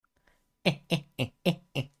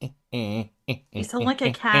You sound like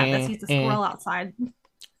a cat that sees a squirrel outside.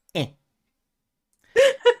 I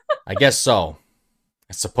guess so.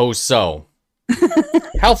 I suppose so.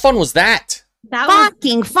 How fun was that? That was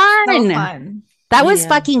Fucking fun. so fun. That was Yeah.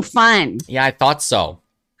 fucking fun. Yeah, I thought so.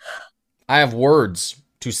 I have words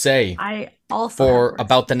to say I also for have words.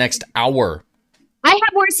 about the next hour. I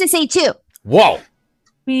have words to say too. Whoa.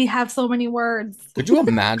 We have so many words. Could you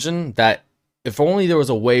imagine that if only there was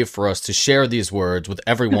a way for us to share these words with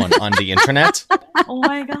everyone on the internet? Oh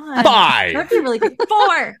my god. Five. That'd be really good.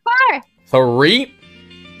 4, 3,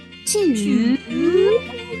 2,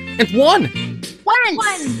 and 1. 1.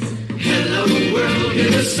 1. Hello world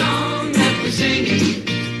is a song that we're singing.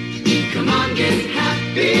 Come on, get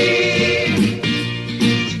happy.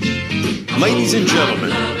 Ladies and gentlemen,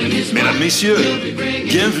 mesdames, messieurs,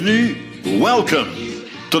 bienvenue, welcome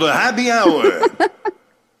to the happy hour.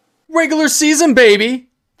 Regular season, baby.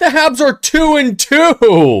 The Habs are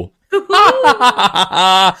 2-2.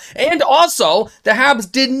 And also, the Habs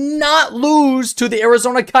did not lose to the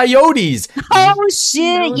Arizona Coyotes Oh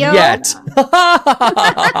shit, yo. yet.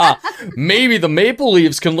 Maybe the Maple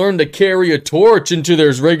Leafs can learn to carry a torch into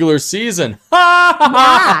their regular season.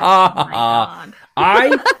 God.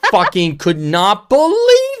 I fucking could not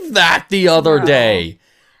believe that the other day.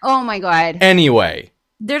 Oh my god. Anyway,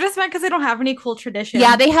 They're just mad because they don't have any cool traditions.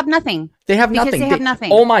 Yeah, they have nothing. they have Because nothing. they have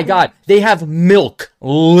nothing. Oh my god, they have milk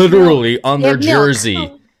literally on They their have milk. jersey.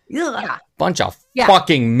 Ugh. Yeah. Bunch of Yeah.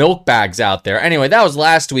 fucking milk bags out there. Anyway, that was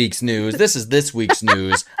last week's news. This is this week's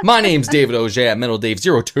news. My name's David Auger at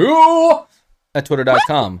MiddleDave02 at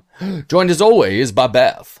Twitter.com. Joined as always by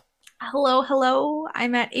Beth Hello, hello.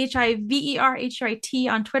 I'm at HIVERHIT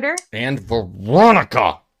on Twitter. and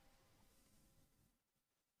Veronica.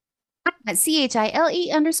 At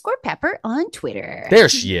CHILE_pepper on Twitter. There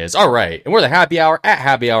she is. All right. And we're the Happy Hour at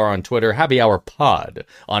Happy Hour on Twitter, Happy Hour Pod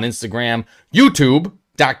on Instagram,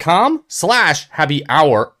 YouTube.com/Happy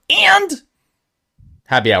Hour, and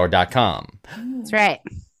HappyHour.com. That's right.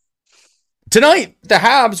 Tonight, the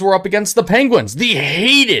Habs were up against the Penguins, the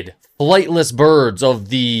hated flightless birds of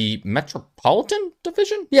the Metropolitan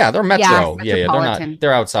Division. Yeah, they're Metro. Yeah, They're Metropolitan. not.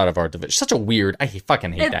 They're outside of our division. Such a weird. I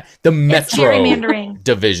fucking hate It- that. The It's Metro gerrymandering.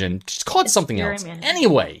 Division. Just call it It's something else. gerrymandering.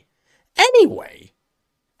 Anyway,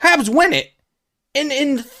 Habs win it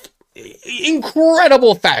in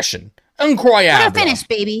incredible fashion. What Incroyable. a finish,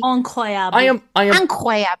 baby. Incroyable.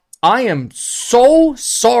 Incroyable. I am so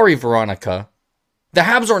sorry, Veronica. The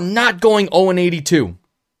Habs are not going 0-82.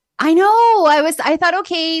 I know. I thought,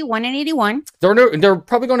 okay, 181. They're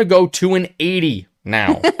probably going to go 2-80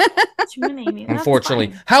 now, Too many. That's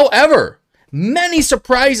unfortunately. fine. However, many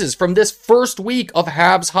surprises from this first week of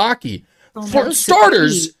Habs hockey. Oh, For no.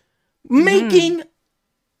 starters, making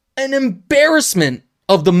an embarrassment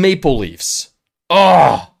of the Maple Leafs.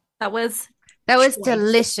 Oh, That was That was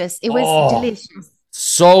delicious. It was Oh. delicious.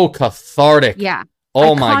 so cathartic. Yeah.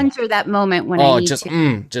 Oh I my. conjure that moment when I Oh, need just, to.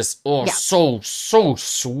 Yeah. so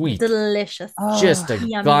sweet. delicious. Oh, Just a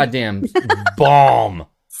yummy. goddamn bomb.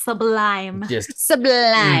 Sublime. Just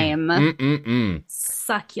sublime.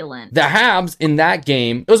 Succulent. the Habs in that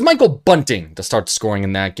game. It was Michael Bunting to start scoring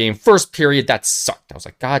in that game. First period, that sucked. I was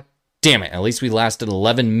like, God damn it! At least we lasted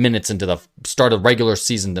 11 minutes into the start of the regular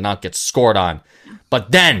season to not get scored on.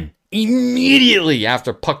 But then immediately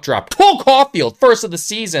after puck drop, Cole Caulfield, first of the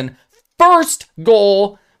season, first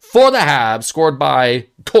goal for the Habs, scored by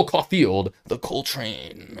Cole Caulfield, the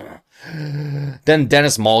Coltrane. Then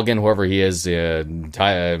Dennis Mulligan, whoever he is,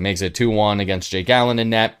 makes it 2-1 against Jake Allen in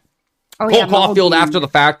net. Oh, Cole yeah, Caulfield Mulligan. after the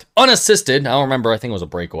fact, unassisted. I don't remember. I think it was a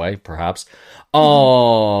breakaway, perhaps.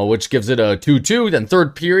 Oh, which gives it a 2-2. Then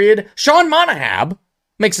third period, Sean Monahab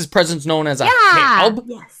makes his presence known as a Hab.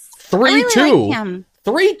 Yes. 3-2. I really like him.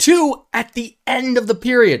 3-2 at the end of the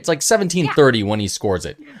period. It's like 17:30 when he scores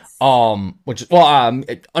it. Which is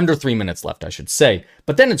under 3 minutes left, I should say.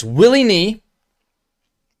 But then it's Willie Nee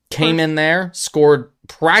came in there, scored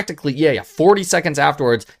practically 40 seconds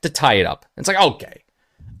afterwards to tie it up. It's like, okay,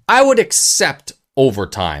 I would accept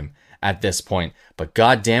overtime at this point, but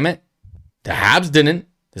god damn it, the Habs didn't.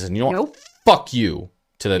 They said, you know what? Nope. Fuck you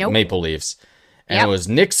to the Nope. Maple Leafs. And Yep. it was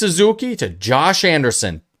Nick Suzuki to Josh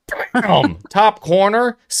Anderson. Bam! Top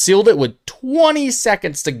corner, sealed it with 20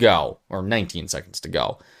 seconds to go, or 19 seconds to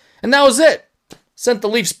go. And that was it. Sent the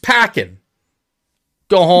Leafs packing.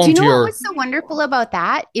 Go home Do you to know your... what was so wonderful about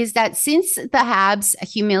that? Is that since the Habs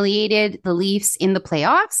humiliated the Leafs in the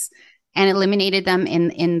playoffs and eliminated them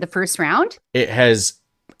in the first round, It has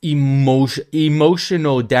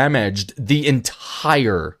emotional damaged the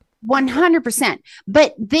entire 100%.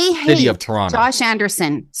 But they City hate of Toronto. Josh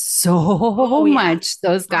Anderson so yeah. much,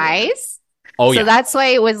 those guys. Oh, So yeah. that's why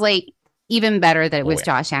it was like even better that it was yeah.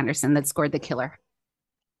 Josh Anderson that scored the killer.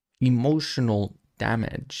 Emotional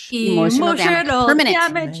damage. Emotional damage. Permanent.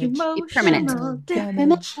 damage. Permanent.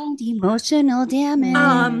 Damage. Emotional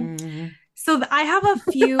damage. So I have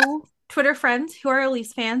a few Twitter friends who are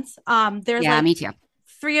Elise fans. There's Yeah, like me too.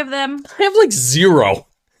 3 of them. I have like 0.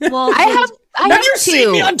 Well, I have you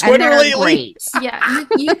seen me on and Twitter they're lately? great. yeah,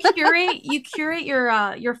 you curate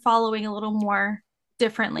your following a little more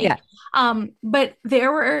differently. Yeah. But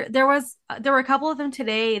there were a couple of them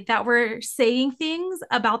today that were saying things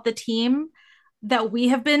about the team that we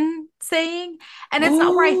have been saying, and it's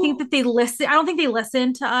not where I think that they listen. I don't think they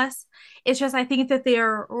listen to us. It's just I think that they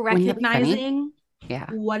are Wouldn't that be funny? recognizing Yeah.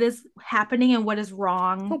 what is happening and what is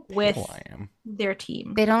wrong with Oh, I am. their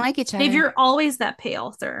team. They don't like each other. Dave, you're always that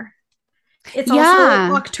pale, sir. It's Yeah.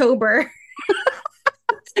 also October.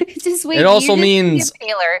 Just wait, It also you just means- get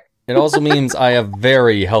paler. It also means I have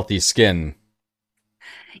very healthy skin.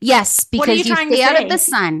 Yes, What are because you you trying to stay out say? of the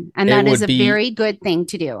sun, and It that is would a be- very good thing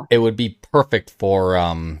to do. It would be perfect for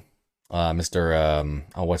Mr.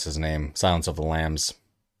 What's his name? Silence of the Lambs.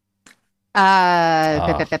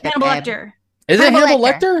 Hannibal Lecter. Is it Hannibal Hannibal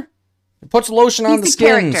Lecter? It puts lotion on He's the the skin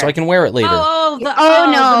character. so I can wear it later. Oh the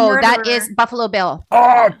no, that murderer. is Buffalo Bill.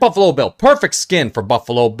 Oh, Buffalo Bill. Perfect skin for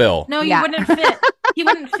Buffalo Bill. No, you Yeah. wouldn't fit. He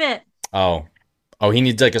wouldn't fit. Oh, he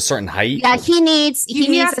needs like a certain height. Yeah, he needs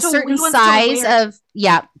He has a to- certain he wants to size wear- of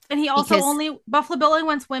yeah. And he also Because- Buffalo Bill only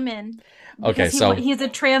wants women. Okay, Because so- he's a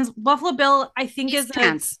trans Buffalo Bill, I think He's is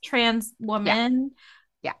trans. a trans woman.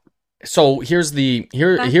 So here's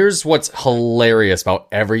what's hilarious about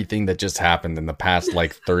everything that just happened in the past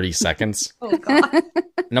like 30 seconds. Oh god.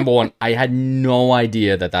 Number one, I had no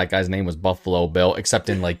idea that guy's name was Buffalo Bill, except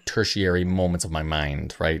in like tertiary moments of my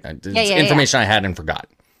mind, right? It's information I had and forgot.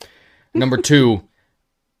 Number two,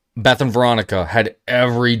 Beth and Veronica had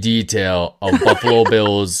every detail of Buffalo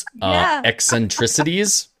Bill's Yeah.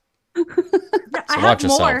 eccentricities. Yeah, I So have watch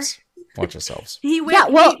more. yourselves. Watch yourselves. He went, Yeah,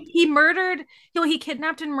 well- he murdered, he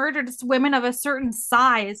kidnapped and murdered women of a certain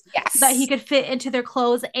size Yes. so that he could fit into their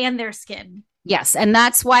clothes and their skin. Yes, and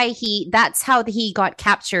that's why that's how he got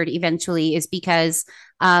captured eventually, is because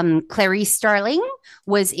Clarice Starling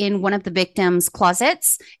was in one of the victims'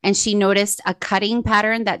 closets and she noticed a cutting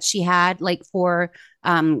pattern that she had like for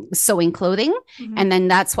sewing clothing. Mhm. And then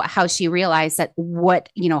that's how she realized that what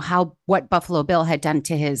Buffalo Bill had done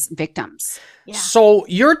to his victims. Yeah. So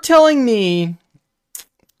you're telling me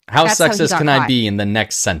how That's how he sexist got can I caught. be in the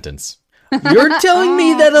next sentence? You're telling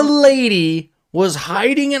me that a lady was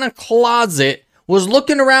hiding in a closet, was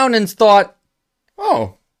looking around and thought,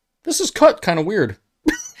 "Oh, this is cut kind of weird."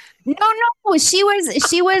 No, she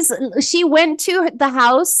went to the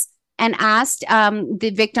house and asked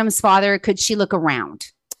the victim's father, could she look around?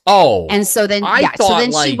 Oh, And so then, I so thought, then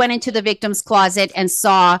she like- went into the victim's closet and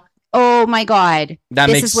saw, oh my God, that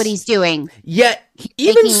this makes is what he's doing. Yet, He's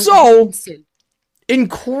even making- so,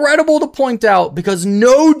 incredible to point out because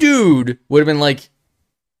no dude would have been like,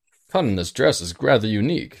 "Cutting this dress is rather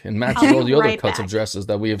unique and matches I'll all be the other right cuts of back. dresses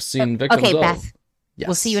that we have seen victims Okay, of." Beth, Yes.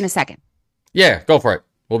 we'll see you in a second. Yeah, go for it.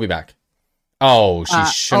 We'll be back. Oh, she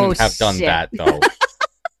shouldn't oh, have done shit. that though.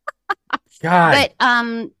 God,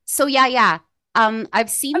 But so yeah. I've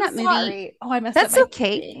seen that movie. Sorry. Oh, I messed That's up.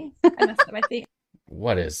 okay. I messed up my thing.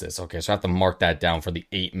 what is this? Okay, so I have to mark that down for the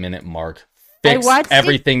 8-minute mark. I Fix watched it-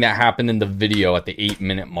 everything that happened in the video at the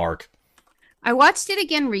 8-minute mark. I watched it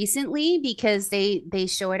again recently because they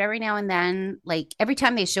show it every now and then. Like every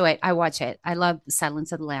time they show it, I watch it. I love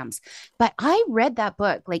Silence of the Lambs. But I read that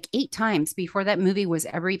book like 8 times before that movie was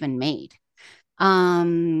ever even made.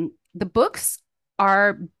 The books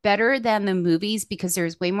are better than the movies because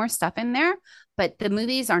there's way more stuff in there, but the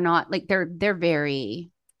movies are not like they're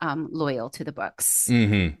very loyal to the books.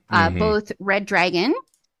 Mm-hmm. Both Red Dragon,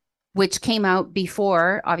 which came out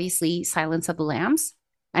before obviously Silence of the Lambs,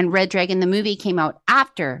 and Red Dragon the movie came out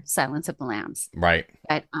after Silence of the Lambs. Right.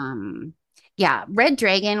 But yeah, Red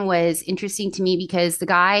Dragon was interesting to me because the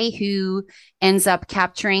guy who ends up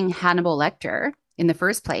capturing Hannibal Lecter in the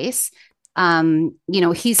first place,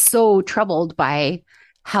 he's so troubled by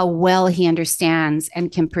how well he understands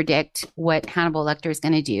and can predict what Hannibal Lecter is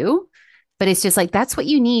going to do. But it's just like, that's what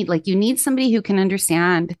you need. Like, you need somebody who can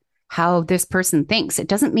understand how this person thinks. It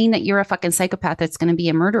doesn't mean that you're a fucking psychopath that's going to be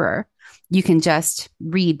a murderer. You can just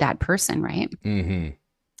read that person, right? Mm-hmm.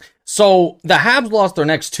 So the Habs lost their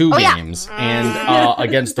next 2 Oh, yeah. games and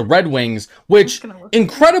against the Red Wings, which gonna look.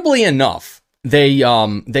 incredibly enough, they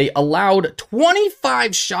allowed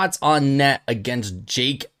 25 shots on net against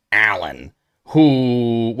Jake Allen,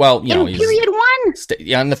 who, well, you know, In period one.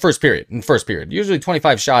 in the first period. Usually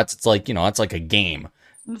 25 shots, it's like, you know, it's like a game.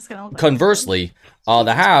 I'm just gonna look Conversely, the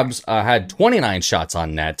Habs had 29 shots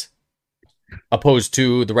on net, opposed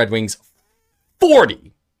to the Red Wings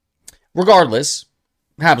 40. Regardless,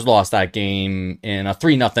 Habs lost that game in a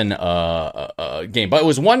 3-0 game, but it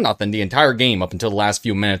was 1-0 the entire game up until the last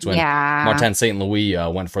few minutes when Martin St. Louis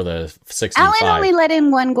went for the 16-5. Allen only let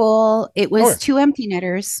in one goal. It was Oh, yeah. 2 empty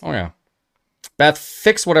netters. Oh yeah, Beth,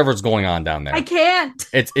 fix whatever's going on down there. I can't.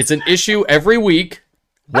 It's an issue every week.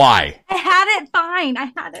 Why? I had it fine.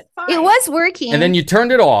 It was working. And then you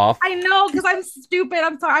turned it off. I know, because I'm stupid.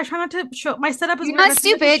 I'm sorry. I try not to show my setup is You're weird. not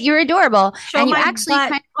stupid. You're adorable. show And you my actually butt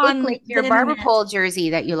kind of on look like your the Barber internet. Pole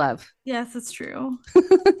jersey that you love. Yes, it's true.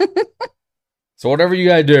 So whatever you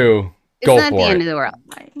gotta do, It's go not for the it. end of the world.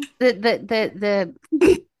 Fine. The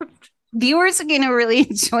viewers are going to really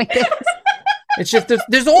enjoy this. It's just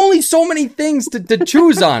there's only so many things to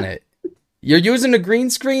choose on it. You're using a green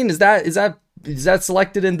screen. Is that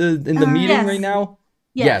selected in the meeting Yes. right now?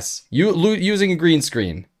 Yes. Using a green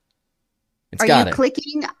screen. It's Are got you it.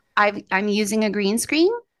 clicking? I'm using a green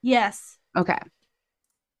screen. Yes. Okay.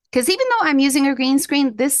 Because even though I'm using a green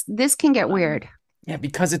screen, this can get weird. Yeah,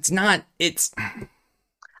 because it's not. It's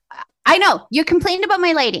I know you complained about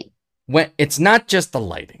my lighting. when it's not just the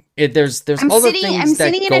lighting. There's I'm other sitting. things I'm that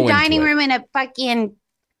sitting in go a into dining it. room in a fucking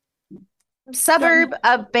suburb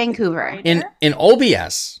of Vancouver. In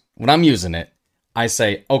OBS, when I'm using it, I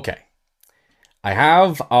say, okay, I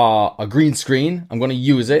have a green screen. I'm going to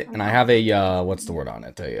use it, and I have a what's the word on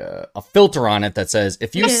it? A filter on it that says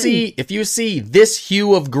if you see this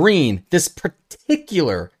hue of green, this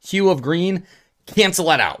particular hue of green, cancel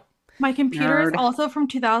that out. My computer is Nerd. also from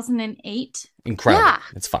 2008. Incredible. Yeah.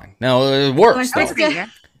 It's fine. No, it works So I though. fixed it. I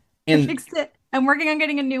And fixed it. I'm working on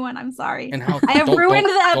getting a new one. I'm sorry. and how I have don't- ruined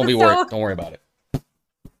don't- the Don't be worried. episode. Don't worry about it.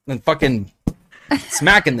 And fucking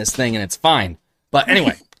smacking this thing, and it's fine. But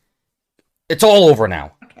anyway, it's all over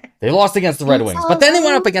now. Okay. They lost against the Red It's Wings, all but then they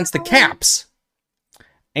went up over. against the Caps,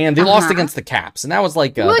 and they lost against the Caps, and that was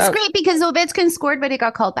like It was that- great because Ovechkin scored, but it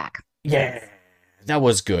got called back. yeah, that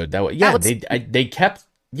was good. That was they kept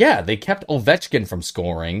Ovechkin from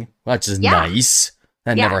scoring, which is Yeah. nice.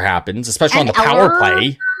 That Yeah. never happens, especially on And the power Eller-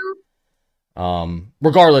 play.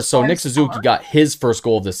 Regardless, so Nick Suzuki got his first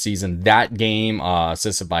goal of the season that game,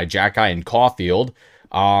 assisted by Jacky and Caulfield.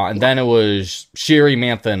 And then it was Sheary,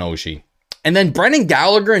 Mantha, and Oshie. And then Brendan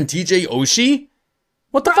Gallagher and TJ Oshie?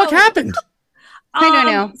 What the fuck happened? I don't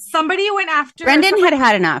know. Somebody went after Brendan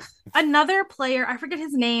had enough. another player. I forget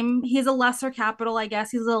his name. He's a lesser capital, I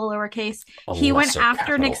guess. He's a lowercase. A He went lesser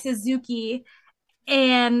after Nick capital. Suzuki,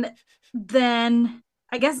 and then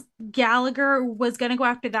I guess Gallagher was gonna go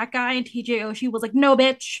after that guy, and TJ Oshie was like, "No,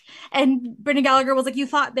 bitch," and Brendan Gallagher was like, "You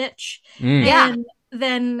thought, bitch." Mm. Yeah. And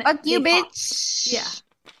then Fuck you, they fought. bitch. Yeah.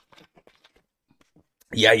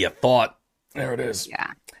 Yeah, you thought. There it is.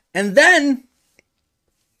 Yeah. And then,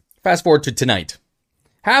 fast forward to tonight.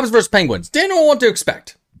 Habs versus Penguins. Didn't know what to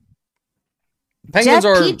expect. Penguins Jeff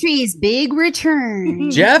are Petry's big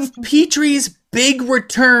return. Jeff Petry's big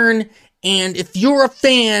return, and if you're a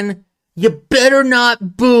fan, you better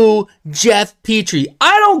not boo Jeff Petry.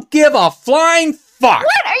 I don't give a flying fuck.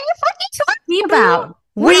 What are you fucking talking about?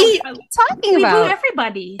 We What are you talking We boo about?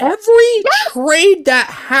 everybody. every trade that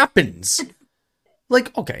happens,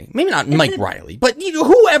 like okay, maybe not Mike Riley, but you know,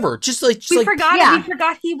 whoever, just like We forgot. yeah. We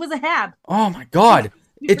forgot he was a Hab. oh my god,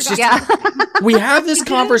 it's just Yeah. we have this He didn't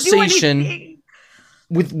do conversation anything.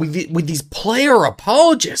 with these player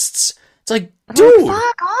apologists. It's like, dude,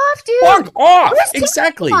 Fuck off, dude. fuck off. Where's Tim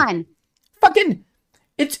Exactly. Horton? Fucking,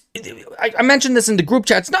 I mentioned this in the group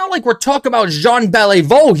chat. It's not like we're talking about Jean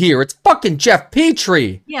Beliveau here. It's fucking Jeff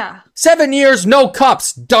Petry. Yeah. 7 years, no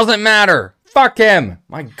cups. Doesn't matter. Fuck him.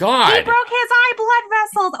 My He God. broke his eye blood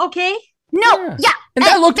vessels. Okay. No, yeah. And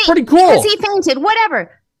that looked pretty cool. Because he fainted,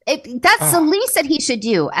 whatever. That's the least that he should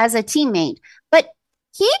do as a teammate. But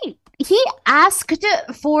he asked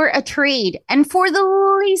for a trade, and for the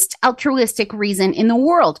least altruistic reason in the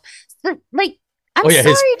world. So, like, I'm Oh, yeah,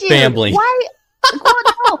 sorry, his dude. family. Why? Well,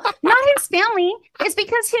 no, not his family. It's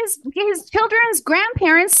because his children's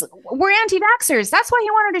grandparents were anti-vaxxers. That's why he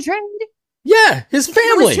wanted to trade. Yeah, his It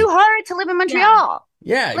family. was too hard to live in Montreal.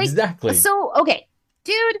 Yeah, Like, exactly. So, okay,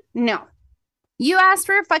 dude, no. You asked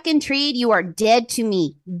for a fucking trade. You are dead to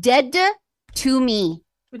me. Dead to me.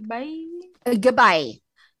 Goodbye. Goodbye.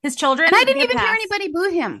 His children. And I didn't get even hear passed. anybody boo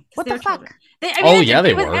him. What Their the fuck? children. They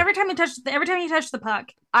they were. Every time he touched the puck.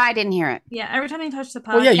 I didn't hear it. Yeah, every time he touched the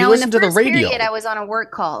puck. Well, yeah, you Now, listened in to the the first radio. period, I was on a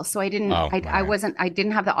work call, so I didn't. Oh, I alright. wasn't. I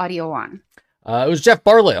didn't have the audio on. It was Jeff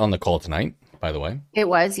Bartlett on the call tonight. by the way. It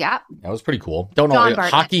was, yeah. That was pretty cool. Don't know. John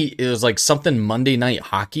Bartlett. Hockey, it was like something Monday Night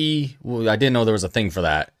Hockey. Well, I didn't know there was a thing for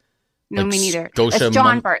that. No, Like me neither. Scotia It's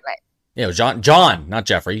John Bartlett. Yeah, it was John, not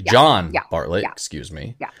Jeffrey. Yeah, John yeah, Bartlett, yeah. excuse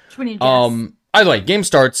me. Yeah. Which one do you guess? Either way, game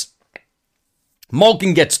starts.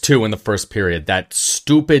 Malkin gets 2 in the first period. That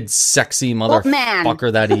stupid, sexy Old man.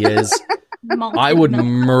 motherfucker that he is. I would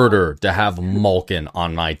murder to have Malkin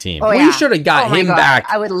on my team. Oh, We yeah. should have got Oh my him God. back.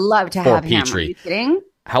 I would love to for have him. Are Petrie. you kidding?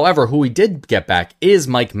 However, who we did get back is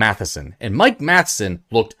Mike Matheson. And Mike Matheson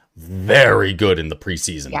looked very good in the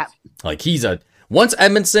preseason. Yeah. Like once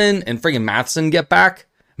Edmondson and friggin' Matheson get back,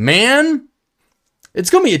 man, it's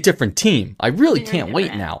going to be a different team. I really can't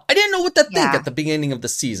wait now. I didn't know what to think Yeah. at the beginning of the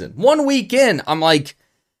season. 1 week in, I'm like,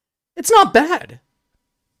 it's not bad.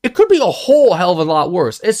 It could be a whole hell of a lot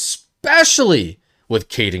worse, especially with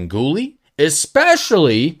Caden Gooley,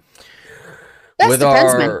 especially Best with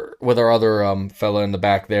defenseman. our other fella in the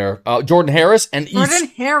back there, Jordan Harris, and Jordan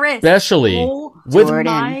Harris. especially Oh, with Jordan.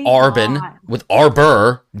 my Arbin, God. with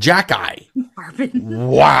Arbor, Jackeye. Arbin.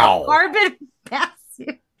 Wow. Arbin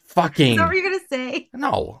Bassett. Fucking Is that what you're gonna say?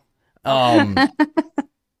 no.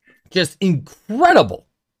 Just incredible.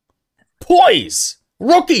 Poise.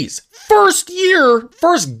 Rookies. First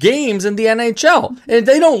games in the NHL. And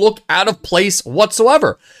they don't look out of place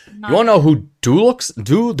whatsoever. You want to know who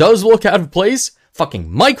does look out of place?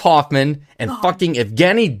 Fucking Mike Hoffman and fucking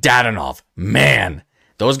Evgeny Dadonov. Man,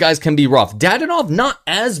 those guys can be rough. Dadonov, not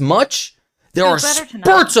as much. There are He's better tonight.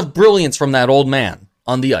 spurts of brilliance from that old man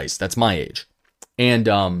on the ice. That's my age. And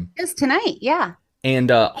Just tonight, yeah.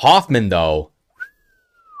 Hoffman, though,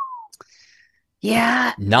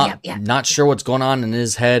 Yeah. not sure what's going on in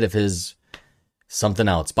his head, if his something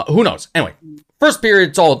else, but who knows? Anyway, first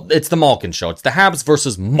period, it's the Malkin show. It's the Habs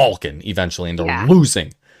versus Malkin eventually, and they're Yeah.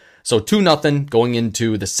 losing. So 2-0 going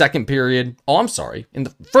into the second period. Oh, I'm sorry. In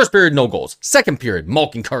the first period, no goals. Second period,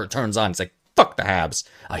 Malkin turns on. It's like, fuck the Habs.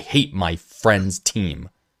 I hate my friend's team,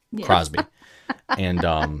 Crosby. And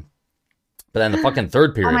but then the fucking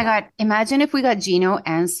third period, Oh my God. Imagine if we got Gino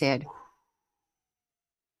and Sid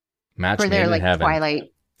match for made their in like heaven.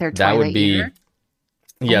 Twilight. Their That would Twilight be, year.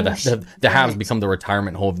 yeah, Oh, the Habs shit. become the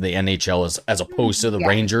retirement home of the NHL as opposed to the Yeah.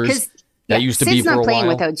 Rangers. 'Cause, That used to be Sid's for not a playing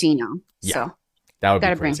while. without Gino. Yeah. So That would be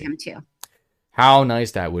gotta bring crazy. him too. How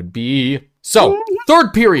nice that would be. So,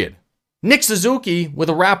 third period. Nick Suzuki with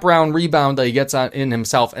a wraparound rebound that he gets in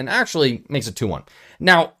himself and actually makes it 2-1.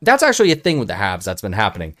 Now, that's actually a thing with the Habs that's been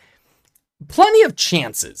happening. Plenty of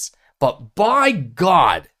chances, but by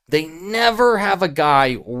God, they never have a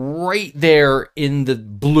guy right there in the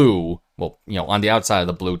blue, well, on the outside of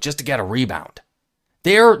the blue, just to get a rebound.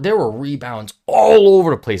 There were rebounds all over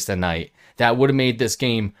the place that night that would have made this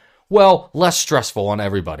game, well, less stressful on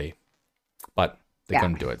everybody. But they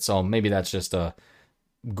couldn't do it. So maybe that's just a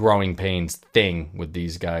growing pains thing with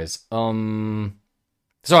these guys. So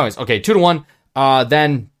anyways, okay, 2-1.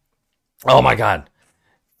 Then, oh my God,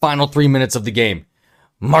 final 3 minutes of the game.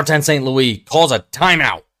 Martin St. Louis calls a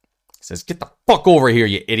timeout. He says, "Get the fuck over here,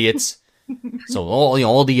 you idiots." So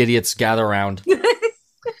all the idiots gather around.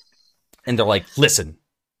 And they're like, "Listen,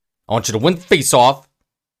 I want you to win the face-off.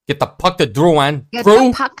 Get the puck to Drouin. Get Drew,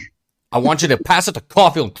 the puck. I want you to pass it to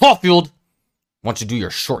Caulfield. Caulfield, I want you to do your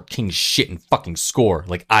short king shit and fucking score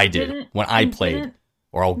like I did when I played.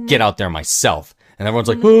 Or I'll get out there myself." And everyone's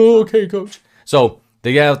like, "Oh, okay, coach." So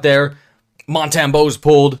they get out there. Montembeau's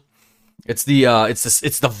pulled. It's the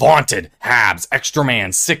vaunted Habs extra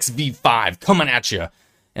man 6v5 coming at you,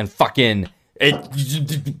 and fucking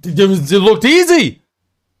it looked easy.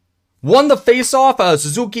 Won the face-off.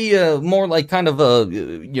 Suzuki more like kind of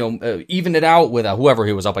even it out with whoever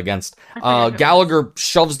he was up against. Gallagher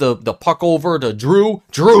shoves the puck over to Drew.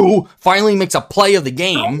 Drew finally makes a play of the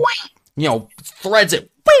game. Threads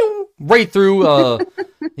it right through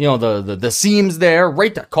the seams there,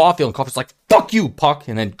 right to Caulfield. And Caulfield's like, "Fuck you, puck,"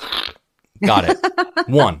 and then got it.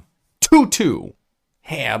 1-2-2.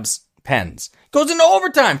 Habs Pens goes into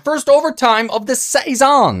overtime. First overtime of the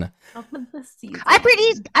season. I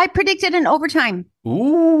predicted an overtime.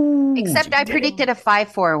 Ooh. Except I predicted a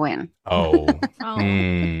 5-4 win. Oh.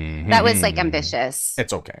 That was like ambitious.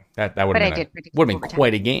 It's okay. That would But I have did predict been overtime.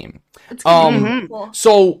 quite a game. It's gonna be cool.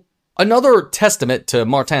 So another testament to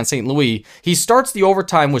Martin St. Louis, he starts the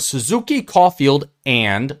overtime with Suzuki, Caulfield,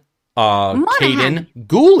 and Caden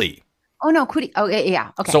Gooley. Oh no, Cootie. Oh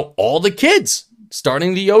yeah. Okay. So all the kids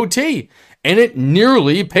starting the OT, and it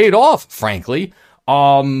nearly paid off, frankly.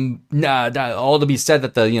 All to be said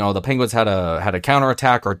that the Penguins had a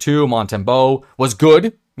counterattack or two. Montembeau was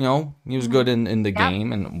good. He was good in the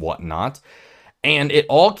game and whatnot. And it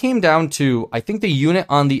all came down to, I think the unit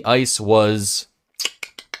on the ice was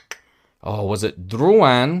Oh, was it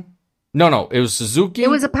Drouin? No, it was Suzuki. It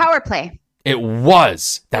was a power play. It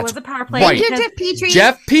was. It That's was a power play. right. Thank you, Jeff Petrie.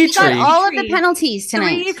 Jeff He got Petrie. all of the penalties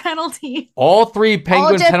tonight. 3 penalties. All 3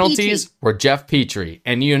 Penguin Jeff penalties Petrie. were Jeff Petrie.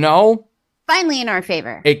 And you know, Finally in our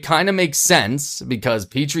favor. it kind of makes sense because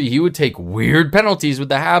Petrie, he would take weird penalties with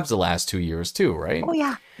the Habs the last 2 years too, right? Oh,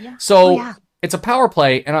 yeah. So Oh, yeah. it's a power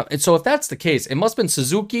play. And so if that's the case, it must have been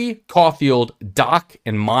Suzuki, Caulfield, Doc,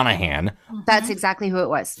 and Monahan. That's exactly who it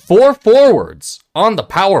was. 4 forwards on the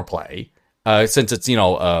power play, since it's,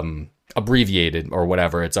 abbreviated or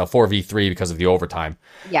whatever. It's a 4v3 because of the overtime.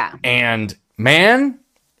 Yeah. And man,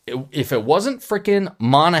 if it wasn't freaking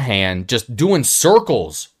Monahan just doing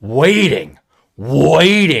circles, waiting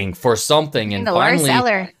for something, and The Lars finally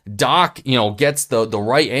Eller. Doc, gets the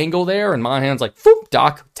right angle there, and Monahan's like, "Foop!"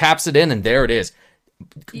 Doc taps it in, and there it is.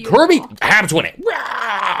 Kirby, Habs win it.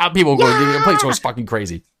 Rah! People go, the place was fucking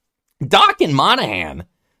crazy. Doc and Monahan,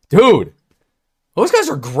 dude, those guys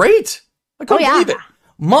are great. I couldn't believe it.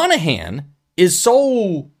 Monahan is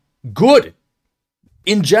so good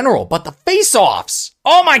in general, but the face-offs,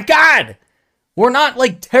 oh my God, we're not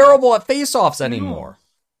like terrible at face-offs anymore.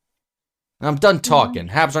 I'm done talking.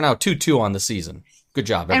 Habs are now 2-2 on the season. Good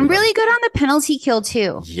job, everybody. And really good on the penalty kill,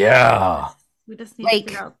 too. Yeah. We just need Like-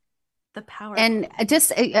 to figure out the power. And just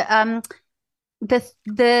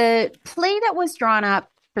the play that was drawn up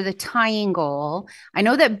for the tying goal, I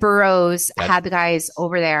know that Burrows had the guys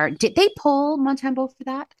over there. Did they pull Montembeault for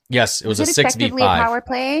that? Yes, it was a effectively a 6v5. power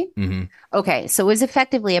play? Mm-hmm. Okay, so it was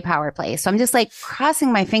effectively a power play. So I'm just like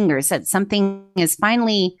crossing my fingers that something is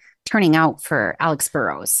finally turning out for Alex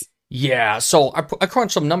Burrows. Yeah, so I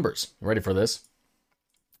crunched some numbers. Ready for this?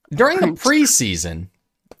 During the preseason,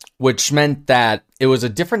 which meant that it was a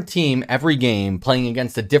different team every game playing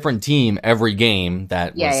against a different team every game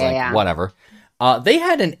that was whatever. They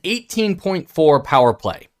had an 18.4 power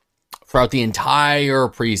play throughout the entire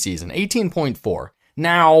preseason. 18.4.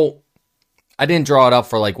 Now, I didn't draw it up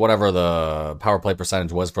for like whatever the power play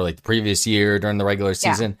percentage was for like the previous year during the regular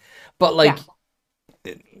season. But like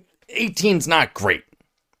 18's not great.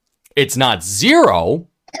 It's not 0,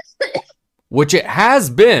 which it has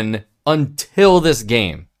been until this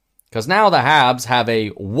game. Because now the Habs have a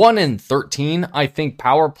 1 in 13, I think,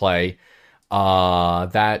 power play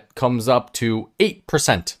that comes up to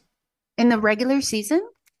 8% In the regular season?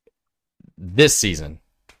 this season.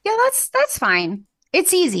 Yeah, that's fine.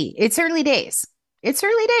 It's easy. It's early days. It's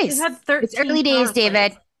early days. We've had 13 It's early days, power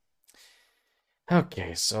David. plays.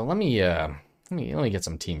 Okay, so let me get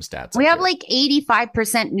some team stats. We up have here. like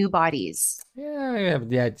 85% new bodies. yeah.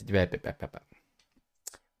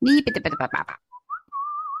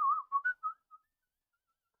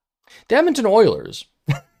 The Edmonton Oilers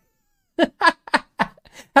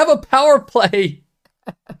have a power play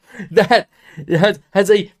that has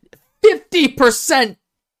a 50%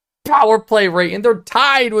 power play rate, and they're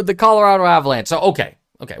tied with the Colorado Avalanche. So okay,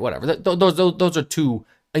 whatever. Those are 2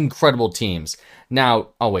 incredible teams. Now,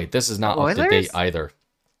 oh wait, this is not up to date either.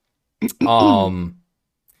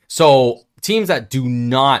 So teams that do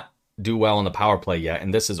not do well in the power play yet,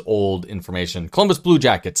 and this is old information. Columbus Blue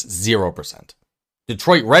Jackets 0%.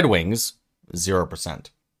 Detroit Red Wings 0%.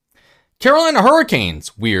 Carolina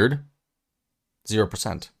Hurricanes, weird,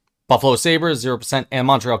 0%. Buffalo Sabres 0%, and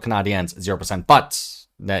Montreal Canadiens 0%. But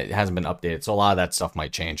that hasn't been updated, so a lot of that stuff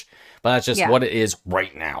might change. But that's just what it is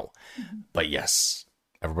right now. But yes,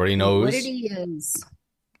 everybody knows What it is.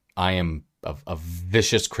 I am a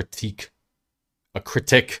vicious critic of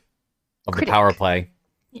the power play.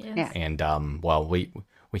 Yes. Yeah. And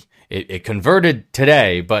it converted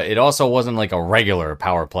today, but it also wasn't like a regular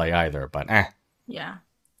power play either. But Yeah.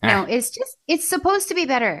 No, it's supposed to be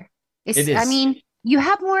better. It is. I mean, you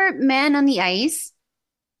have more men on the ice.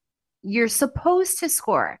 You're supposed to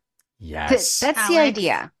score. yes, That's the Alex.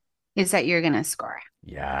 idea, is that you're going to score.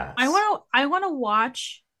 yes. I want to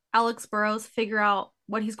watch Alex Burrows figure out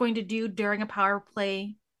what he's going to do during a power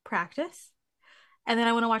play practice, and then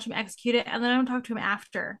I want to watch him execute it, and then I want to talk to him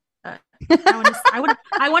after. I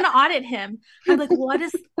want to audit him. I'm like,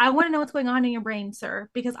 I want to know what's going on in your brain, sir,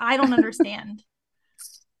 because I don't understand.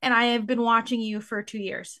 And I have been watching you for 2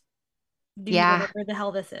 years. Do whatever the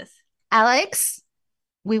hell this is. Alex,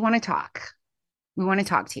 we want to talk. We want to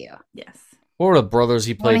talk to you. Yes. What were the brothers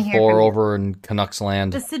he Wanna played hear for from you. over in Canucks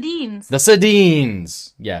land? The Sedines. The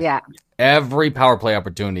Sedines. Yeah. Yeah. Every power play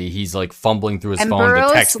opportunity, he's like fumbling through his And phone Burrows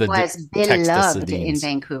to text the was text beloved the in Sedines.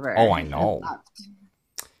 Vancouver. Oh, I know.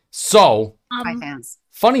 So, By fans.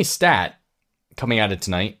 funny stat coming at it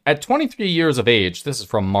tonight. At 23 years of age, this is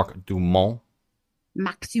from Marc Dumont.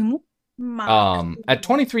 Maximo. At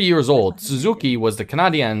 23 years old, Suzuki was the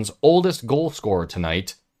Canadiens' oldest goal scorer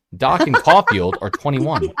tonight Doc and Caulfield are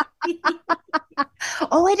 21.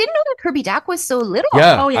 Oh, I didn't know that Kirby Doc was so little.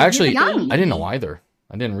 Yeah, Oh, yeah, actually, he's a baby. I didn't know either.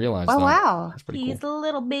 I didn't realize Oh, that. wow. That's pretty He's cool. a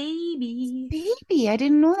little baby. Baby, I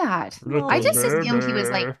didn't know that. I just assumed he was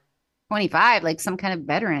Baby. like 25, like some kind of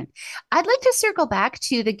veteran. I'd like to circle back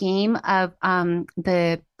to the game of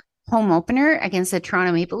the home opener against the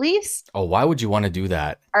Toronto Maple Leafs. Oh, why would you want to do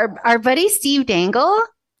that? Our buddy Steve Dangle,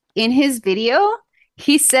 in his video,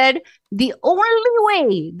 he said the only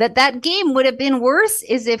way that game would have been worse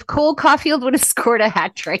is if Cole Caulfield would have scored a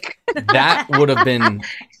hat trick. That would have been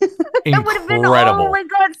That would have been, incredible. oh my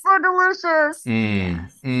God, so delicious.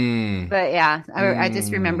 Mm. But yeah, I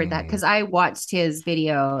just remembered that because I watched his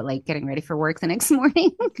video like getting ready for work the next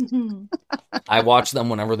morning. I watch them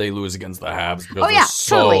whenever they lose against the Habs because Oh, they're yeah,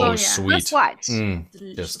 so totally. Oh, yeah. sweet. Let's watch.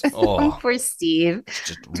 Just oh, For Steve.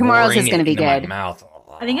 just Tomorrow's ring is gonna it be into my good. mouth.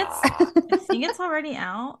 I think it's already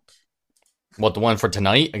out. What, the one for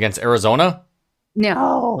tonight against Arizona? No.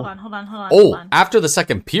 Hold on. Oh, after the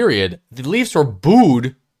second period, the Leafs were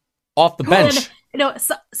booed off the bench. No,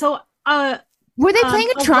 so Were they playing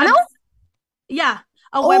in a Toronto? yeah,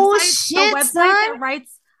 Oh, a shit, website son. that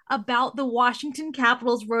writes about the Washington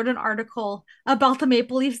Capitals wrote an article about the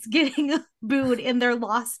Maple Leafs getting booed in their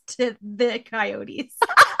loss to the Coyotes.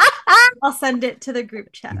 I'll send it to the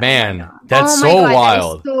group chat. Man, Oh my God. that's Oh my so God, that is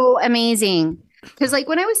wild. so amazing. Because like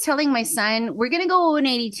when I was telling my son, we're gonna go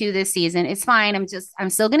 0-82 this season. It's fine. I'm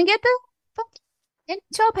still gonna get the fucking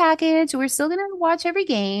NHL package. We're still gonna watch every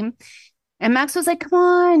game. And Max was like, "Come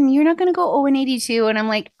on, you're not gonna go 0-82." And I'm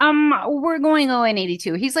like, we're going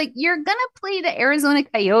 0-82. He's like, "You're gonna play the Arizona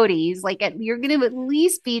Coyotes. Like, you're gonna at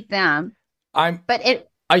least beat them." I But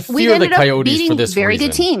we fear the ended up Coyotes beating for this very reason.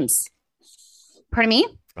 good teams. Pardon me?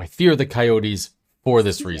 I fear the Coyotes for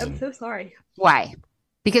this I'm reason. so sorry. Why?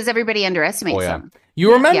 Because everybody underestimates Oh, yeah. them.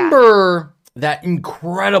 You remember that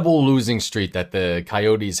incredible losing streak that the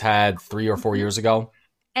Coyotes had 3 or 4 years ago?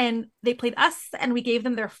 And they played us, and we gave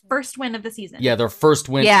them their first win of the season. Yeah, their first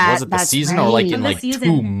win. Yeah, was it the that's season or like right. in Of the like season.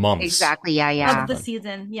 2 months? Exactly. Yeah. Of the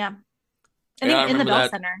season, yeah. I Yeah, I think in the remember Bell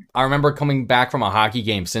that. Center. I remember coming back from a hockey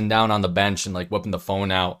game, sitting down on the bench and like whipping the phone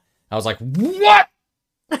out. I was like, "What?"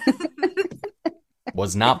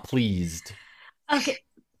 Was not pleased. Okay,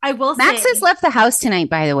 I will Max say. has left the house tonight,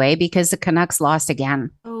 by the way, because the Canucks lost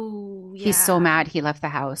again. Oh, yeah. He's so mad he left the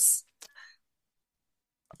house.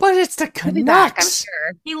 But it's the He'll be back, I'm Canucks.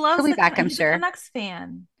 sure. He loves He'll be back, I'm he's sure. a Canucks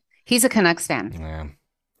fan. He's a Canucks fan. Yeah,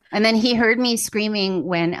 And then he heard me screaming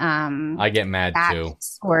when I get mad Max too.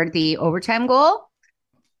 scored the overtime goal.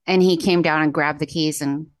 And he came down and grabbed the keys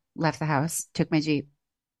and left the house, took my Jeep.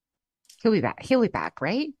 He'll be back. He'll be back,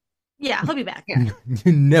 right? Yeah, he'll be back. You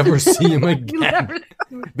never see him You again never-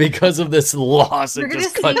 because of this loss. We're It gonna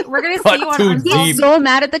just see. cut. We're gonna cut see you on too Unsolved. deep. He's so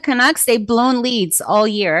mad at the Canucks. They've blown leads all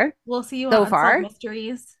year. We'll see you So on far. Unsolved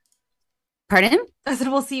Mysteries. Pardon? I said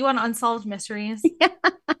we'll see you on Unsolved Mysteries.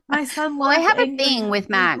 My son. Well, I loves have a angry thing with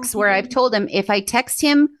people. Max where I've told him if I text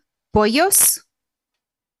him Boyos,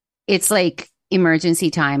 it's like emergency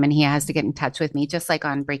time and he has to get in touch with me, just like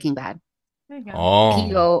on Breaking Bad. There you go. Oh,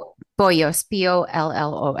 P-O Boyos,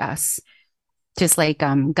 Pollos. Just like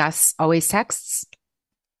Gus always texts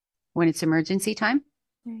when it's emergency time.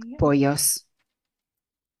 There you go. Boyos.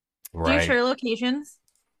 Do you right. share locations?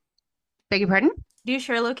 Beg your pardon? Do you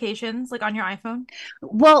share locations like on your iPhone?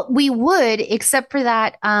 Well, we would, except for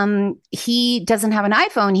that he doesn't have an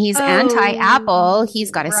iPhone. He's anti-Apple.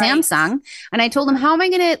 He's got a right. Samsung. And I told him, how am I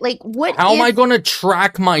going to, like, what How am if- I going to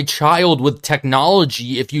track my child with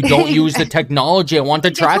technology if you don't use the technology I want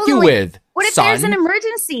to track told you him, like, with? What if son? there's an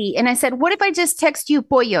emergency? And I said, what if I just text you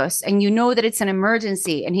Boyos and you know that it's an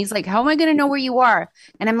emergency? And he's like, how am I going to know where you are?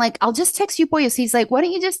 And I'm like, I'll just text you Boyos. He's like, why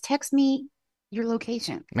don't you just text me your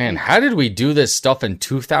location? Man, how did we do this stuff in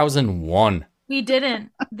 2001? We didn't.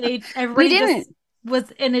 Everybody didn't. just was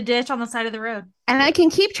in a ditch on the side of the road. And I can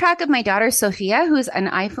keep track of my daughter, Sophia, who's an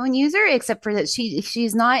iPhone user, except for that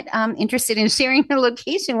she's not interested in sharing her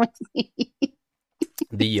location with me.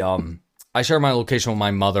 I share my location with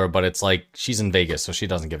my mother, but it's like she's in Vegas, so she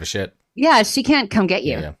doesn't give a shit. Yeah, she can't come get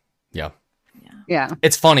you. Yeah. Yeah.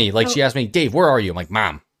 It's funny. Like she asked me, Dave, where are you? I'm like,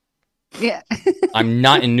 Mom, Yeah. I'm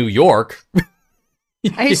not in New York.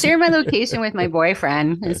 I share my location with my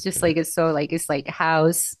boyfriend. It's just like, it's like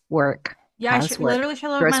house, work. Yeah, I Housework. literally share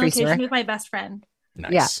my Grocery location store. with my best friend.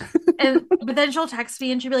 Nice. Yeah. But then she'll text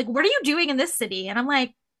me and she'll be like, "What are you doing in this city?" And I'm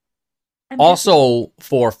like, I'm Also,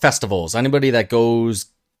 for festivals, anybody that goes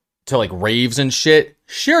to like raves and shit,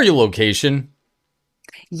 share your location.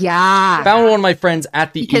 Yeah. Found one of my friends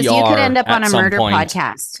at the Because ER you could end up at on a some murder point,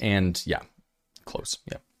 podcast. and yeah, close.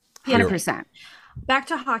 Yeah. 100%. back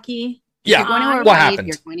to hockey. If Yeah. you're going to What avoid, happened?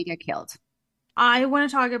 you're going to get killed. I want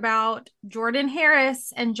to talk about Jordan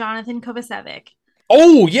Harris and Jonathan Kovacevic.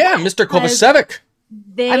 Oh, yeah, Mr. Kovacevic.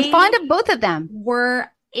 They I'm fond of both of them. were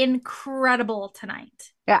incredible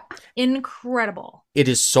tonight. Yeah. Incredible. It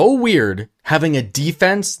is so weird having a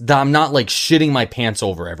defense that I'm not like shitting my pants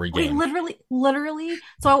over every Wait, game. literally.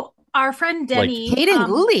 So our friend Denny, Hayden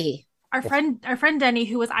Gooley. our friend Denny,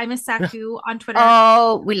 who was I Miss Saku on Twitter.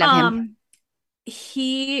 Oh, we love him.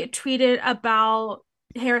 He tweeted about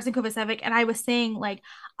Harris and Kovacevic, and I was saying like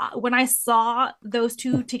when I saw those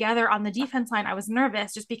two together on the defense line, I was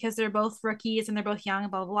nervous just because they're both rookies and they're both young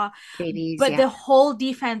and blah blah blah. Babies, But yeah. the whole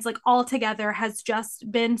defense, like all together, has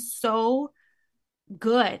just been so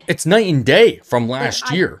good. It's night and day from Like,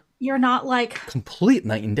 last year. You're not like, Complete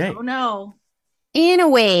night and day. oh no. In a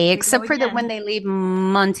way, we except go for that again. when they leave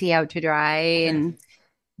Monty out to dry.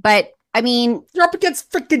 But I mean, You're up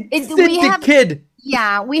against freaking we Sid the have- Kid.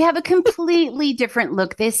 yeah, we have a completely different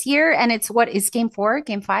look this year. And it's what is game 4,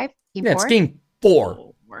 game 5, game Yeah, 4? it's game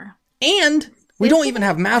 4. And we don't even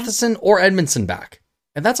have Matheson or Edmondson back.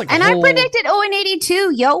 And that's like And a I whole... predicted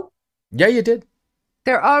 0-82, yo. Yeah, you did.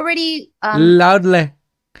 They're already Loudly.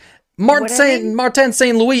 What are they? Martin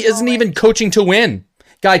St. Louis isn't even coaching to win.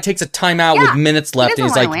 Guy takes a timeout Yeah, with minutes left and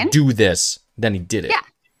he's doesn't like, wanna win. do this. Then he did it. Yeah.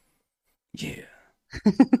 Yeah.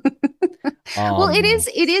 well, it is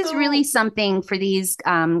So- really something for these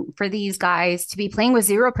guys to be playing with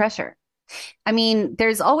zero pressure. I mean,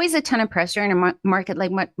 there's always a ton of pressure in a market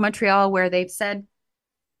like Montreal where they've said,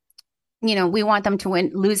 you know, we want them to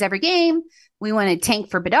lose every game. We want to tank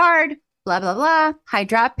for Bedard, blah, blah, blah. High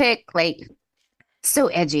draft pick, like so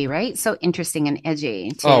edgy, right? So interesting and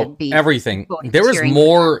edgy to be. Everything. going There is cheering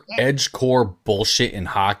more for that. edge core bullshit in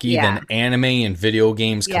hockey Yeah. than anime and video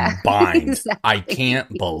games Yeah, combined. exactly. I can't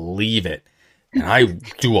believe it. And I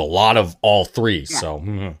do a lot of all three. Yeah.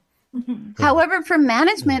 So However, for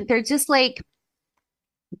management, they're just like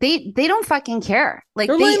they don't fucking care. Like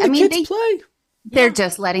they're letting the kids play. they're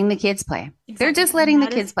just letting the kids play. They're just letting the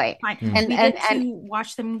kids play. Fine. And- we and- get to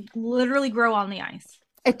watch them literally grow on the ice.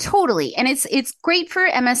 Totally. And it's great for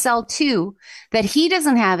MSL too that he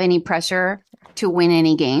doesn't have any pressure to win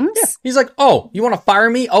any games. Yeah. He's like, oh, you want to fire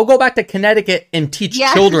me? I'll go back to Connecticut and teach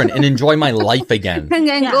Yeah. children and enjoy my life again. And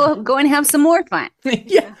then Yeah. go and have some more fun.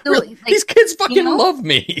 Yeah, So, really, like, these kids fucking you know? love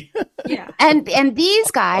me. Yeah. And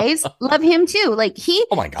these guys love him too. Like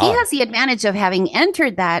Oh my he god! has the advantage of having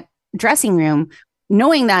entered that dressing room,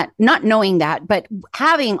 not knowing that, but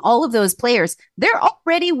having all of those players, they're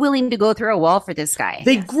already willing to go through a wall for this guy.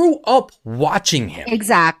 They grew up watching him.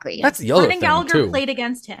 Exactly. That's the other Brendan thing Gallagher too. played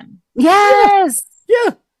against him. Yes.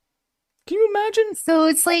 Yeah. Can you imagine? So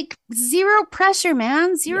it's like zero pressure,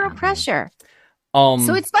 man. Zero Yeah. pressure.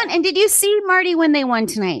 So it's fun. And did you see Marty when they won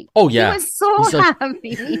tonight? Oh yeah. He was so He's like-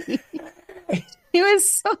 happy. he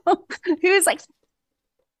was like,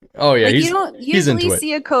 Oh yeah. like He's you don't he's into usually it.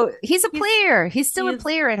 see a coach. He's a player. He's still he a is-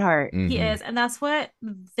 player at heart. He Mhm. is, and that's what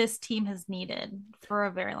this team has needed for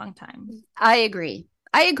a very long time. I agree.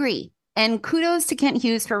 And kudos to Kent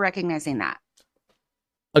Hughes for recognizing that.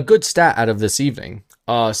 A good stat out of this evening.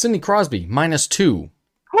 Sidney Crosby -2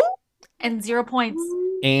 And 0 points.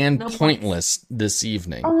 and No points. pointless this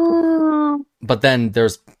evening. Oh, But then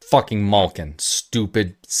there's fucking Malkin,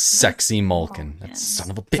 stupid, sexy Malkin. That Malkin.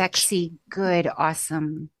 son of a bitch, sexy, good,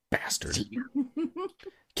 awesome. bastard.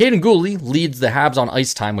 Caden Gooley leads the Habs on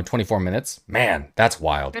ice time with 24 minutes. Man, that's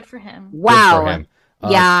wild. Good for him. Good Wow. for him.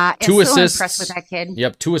 Yeah, two I'm so assists. impressed with that kid.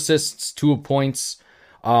 Yep, 2 assists, 2 points.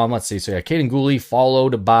 Let's see. So yeah, Caden Gooley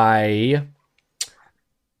followed by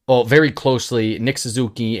very closely Nick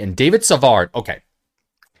Suzuki and David Savard. Okay.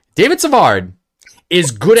 David Savard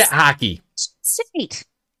is good at hockey. Sweet.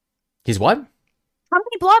 He's what? How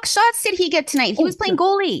many block shots did he get tonight? He was playing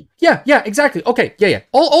goalie. Yeah, exactly. Okay, yeah.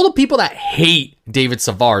 All the people that hate David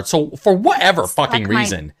Savard, so for whatever fucking Suck my-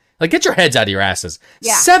 reason, like get your heads out of your asses.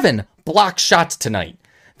 Yeah. 7 block shots tonight.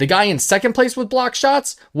 The guy in second place with block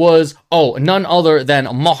shots was, none other than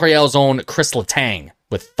Montreal's own Chris Letang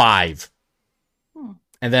with 5.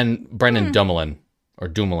 And then Brendan Dumoulin, or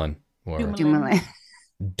Dumoulin, or Dumoulin.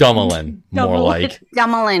 Dumoulin, more Dumoulin. like.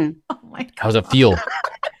 Dumoulin. Oh my god. How's it feel?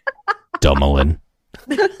 Dumoulin.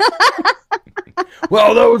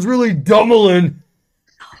 Well, that was really Dumoulin.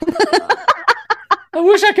 I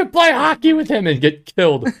wish I could play hockey with him and get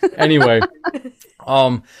killed. Anyway,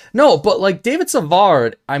 no, but like David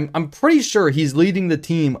Savard, I'm pretty sure he's leading the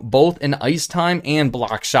team both in ice time and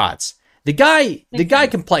block shots. The guy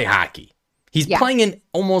can play hockey. He's Yeah. playing in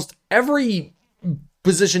almost every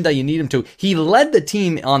position that you need him to. He led the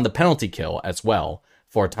team on the penalty kill as well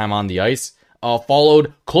for time on the ice.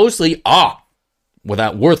 Followed closely.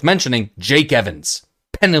 without worth mentioning, Jake Evans,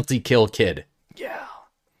 penalty kill kid. Yeah.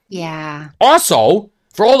 Yeah. Also,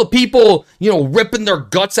 for all the people, ripping their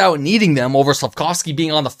guts out and eating them over Slavkovsky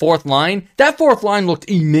being on the fourth line, that fourth line looked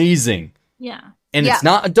amazing. Yeah. And Yeah. it's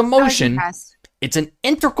not a I was demotion. impressed. It's an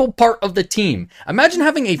integral part of the team. Imagine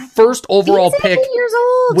having a first overall He's pick 18 years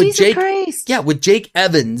old. with Jesus Jake, Christ. with Jake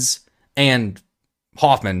Evans and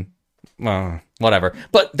Hoffman, whatever.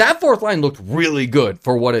 But that fourth line looked really good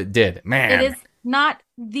for what it did. Man, It is not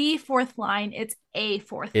the fourth line. It's a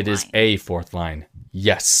fourth line. it is a fourth line.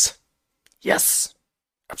 Yes,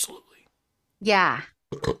 absolutely. Yeah.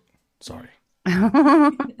 Sorry. David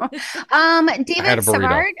had a burrito.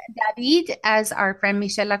 Savard, David, as our friend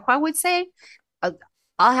Michel Lacroix would say,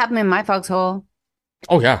 I'll have him in my foxhole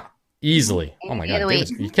Oh yeah, easily. Any Oh my day of god, the David,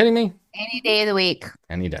 week. are you kidding me? any day of the week.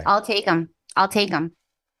 Any day. I'll take him.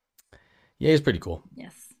 Yeah, he's pretty cool.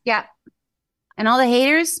 Yes. Yeah. And all the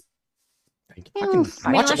haters, Fucking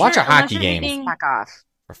I mean, watch a hockey unless you're game hating fuck off.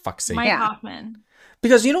 for fuck's sake. Mike Yeah. Hoffman.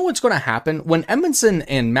 Because you know what's going to happen when Edmondson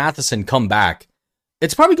and Matheson come back.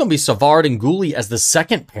 It's probably going to be Savard and Gouli as the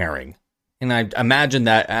second pairing. And I imagine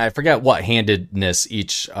that, I forget what handedness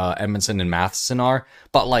each Edmondson and Matheson are,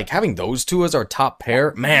 but like having those two as our top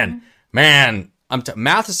pair, man,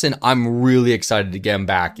 Matheson, I'm really excited to get him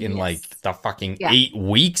back in Yes. like the fucking Yeah. 8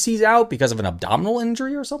 weeks he's out because of an abdominal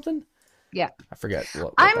injury or something. Yeah. I forget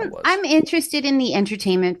what that was. I'm interested in the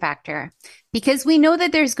entertainment factor because we know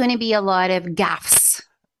that there's going to be a lot of gaffes.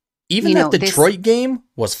 Even you that know, this- Detroit game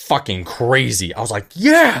was fucking crazy. I was like,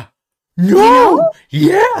 yeah, no,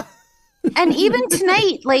 yeah. And even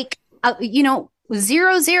tonight, like,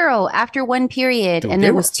 0-0 after one period, Dude, and they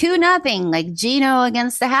there were- was 2-0, like Gino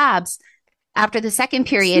against the Habs after the second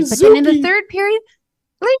period. But then in the Suzuki. third period,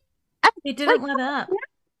 They didn't let up.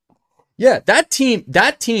 Yeah, that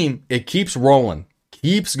team, it keeps rolling,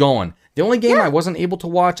 keeps going. The only game I wasn't able to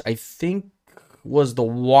watch, I think, was the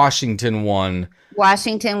Washington one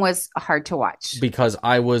Washington was hard to watch. because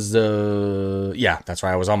I was, that's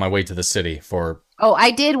right. I was on my way to the city for Oh,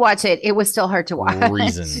 I did watch it. It was still hard to watch.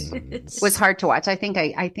 reasons. It was hard to watch. I think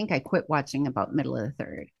I quit watching about middle of the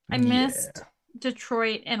third. I missed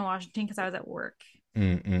Detroit and Washington because I was at work. But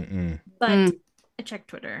Mm. I checked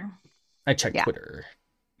Twitter. I checked Yeah. Twitter.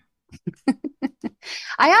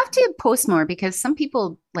 I have to post more because some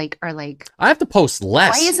people are like, I have to post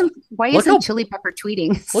less. why Look isn't how- Chili Pepper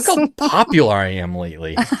tweeting? Look how popular I am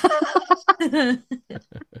lately.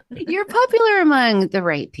 You're popular among the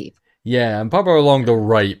right people. Yeah, I'm popular along the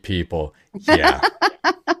right people. Yeah.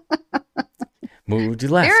 Move to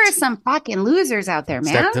the left. There are some fucking losers out there,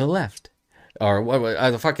 man. Step to the left. Or what?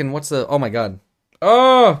 The fucking what's the? Oh my god!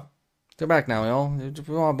 Oh, they're back now, y'all.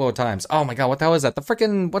 We're on both times. Oh my god, what the hell is that? The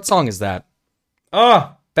freaking what song is that?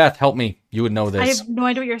 Oh, Beth, help me. You would know I this. have no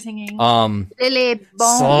idea what you're singing.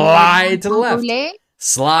 Slide to the left.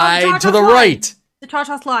 Slide Oh, to the slide. right. The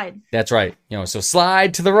Cha-Cha Slide. That's right. So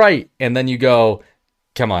slide to the right, and then you go.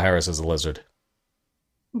 Kamala Harris is a lizard.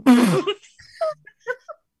 Oh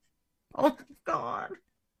my god.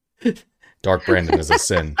 Dark Brandon is a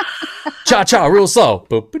sin. Cha cha, real slow.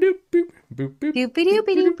 Boop, boop, boop, boop, boop.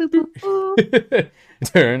 Doopy-doopy-doop-boop-boop.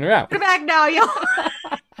 Turn around. Get back now, y'all.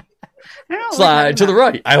 I don't know what Slide we're to the talking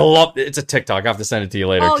right. I love it. It's a TikTok. I have to send it to you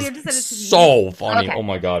later. Oh, 'cause you have to send it it's to me. so funny. Okay. Oh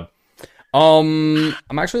my god. I'm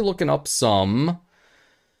actually looking up some.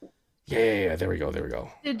 Yeah. There we go.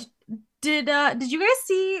 Did you guys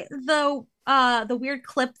see the weird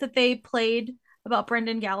clip that they played about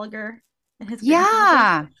Brendan Gallagher and his Yeah.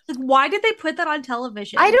 grandfather? Like, why did they put that on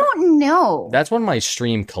television? I don't know. That's when my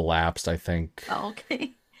stream collapsed, I think. Oh,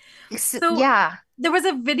 okay. So, yeah. There was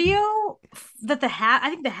a video that I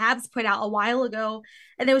think the Habs put out a while ago,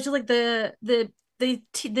 and it was just like the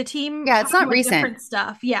team. Yeah, it's talking not about recent. different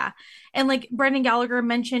stuff. Yeah, and like Brendan Gallagher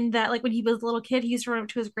mentioned that like when he was a little kid, he used to run up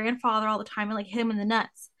to his grandfather all the time and like hit him in the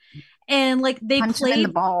nuts, and like they Punch him in the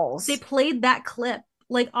played balls. they played that clip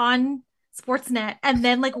like on Sportsnet, and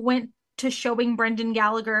then like went to showing Brendan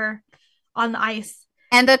Gallagher on the ice.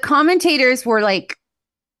 And the commentators were like,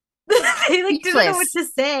 They like didn't know what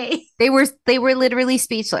Speechless. to say. they were literally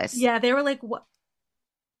speechless. Yeah, they were like, "What?"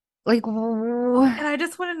 Like, And I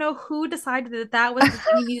just want to know who decided that that was the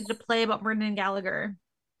thing you needed to play about Brendan Gallagher.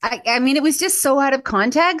 I mean, it was just so out of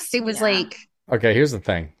context. It was Yeah. like, Okay, here's the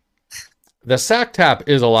thing. The sack tap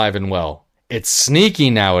is alive and well. It's sneaky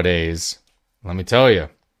nowadays. Let me tell you.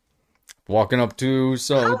 Walking up to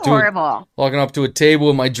how horrible. walking up to a table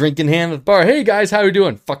with my drink in hand at the bar. Hey guys, how you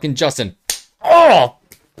doing? Fucking Justin. Oh,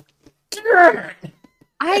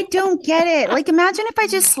 I don't get it. Like, imagine if I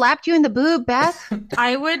just slapped you in the boob, Beth.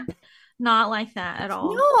 I would not like that at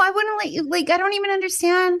all. No, I wouldn't let you. Like, I don't even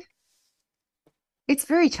understand. It's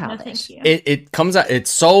very No, childish. thank you. It comes out.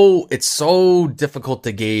 It's so difficult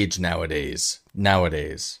to gauge nowadays.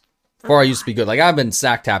 Before I used to be good. Like I've been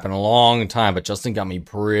sack tapping a long time, but Justin got me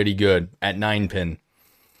pretty good at 9-pin.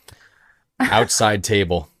 Outside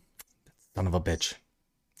table. Son of a bitch.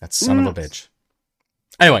 That son of a bitch.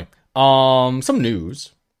 Anyway, some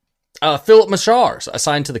news. Philip Machar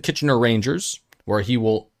assigned to the Kitchener Rangers, where he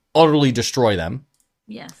will utterly destroy them.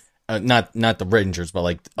 Yes. Not the Rangers, but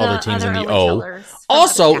like other teams in the OHLers.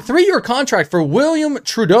 Also, 3-year contract for William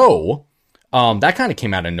Trudeau. That kind of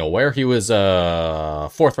came out of nowhere. He was a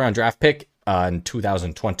 4th-round draft pick in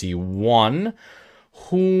 2021.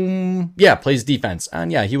 Plays defense.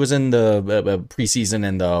 And yeah, he was in the preseason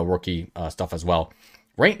and the rookie stuff as well.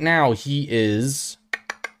 Right now, he is...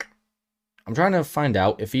 I'm trying to find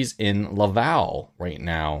out if he's in Laval right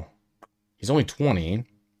now. He's only 20.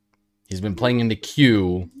 He's been playing in the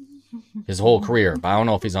Q his whole career, but I don't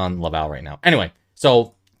know if he's on Laval right now. Anyway,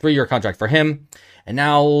 so 3-year contract for him. And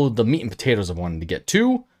now the meat and potatoes I wanted to get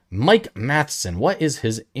to. Mike Matheson. What is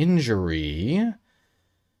his injury?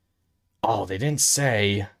 Oh, they didn't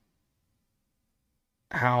say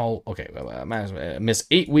how. Okay, missed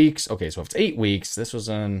 8 weeks. Okay, so if it's 8 weeks, this was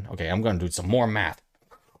on. Okay, I'm going to do some more math.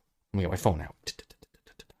 Let me get my phone out.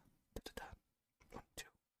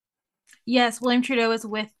 Yes, William Trudeau is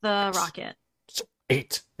with the Rocket.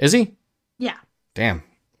 8. Is he? Yeah. Damn.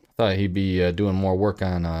 I thought he'd be doing more work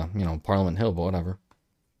on, Parliament Hill, but whatever.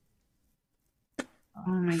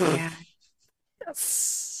 Oh my god.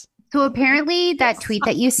 Yes. So apparently that tweet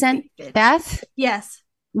that you sent, Beth, Yes.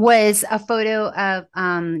 was a photo of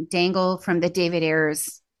Dangle from the David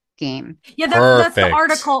Ayers game. Yeah, that's the Perfect.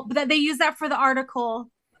 article. But they use that for the article.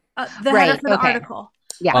 The Right, header for the okay. article.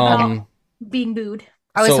 Yeah. Being booed.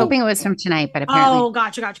 I was so- hoping it was from tonight, but apparently Oh,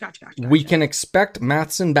 gotcha. We can expect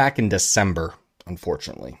Matheson back in December,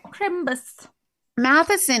 unfortunately. Crimbus.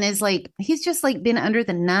 Matheson is like, he's just like been under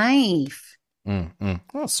the knife.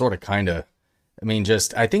 Well, sort of, kind of. I mean,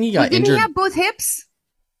 I think he got Didn't injured. he have both hips?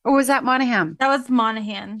 Or was that Monahan? That was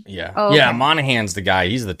Monahan. Yeah. Oh, Yeah, okay. Monahan's the guy.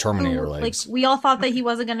 He's the Who, Terminator legs. we all thought that he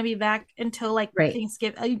wasn't going to be back until Right.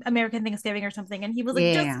 Thanksgiving, American Thanksgiving or something, and he was like,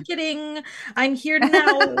 Yeah. "Just kidding, I'm here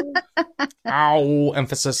now." Ow,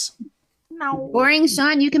 emphasis. No, Boring,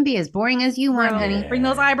 Sean. You can be as boring as you want, Bro, honey. bring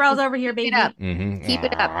those eyebrows over here, baby. Keep it up. Mm-hmm. Keep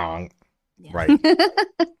it up. Yeah. Right.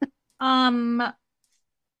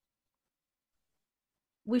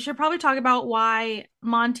 We should probably talk about why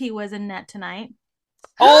Monty was in net tonight.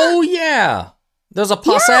 Oh, yeah. There's a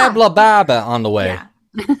possible baba on the way. Yeah.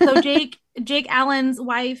 So Jake Allen's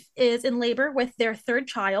wife is in labor with their 3rd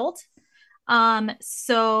child.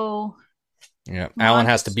 So Yeah. Alan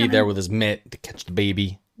has to be Monty's there gonna- with his mitt to catch the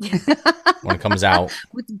baby when it comes out.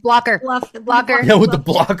 With the blocker. Blocker. Yeah, with the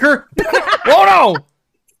blocker. Oh, no.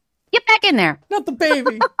 Get back in there. Not the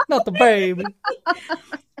baby. Not the baby.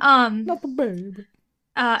 Um, Not the baby.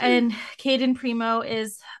 and Caden Primo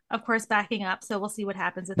is, of course, backing up. So we'll see what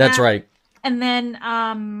happens with That's that. right. And then,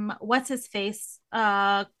 what's his face?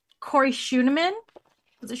 Corey Schooneman.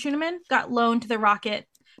 Was it Schooneman? Got loaned to the Rocket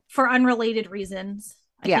for unrelated reasons,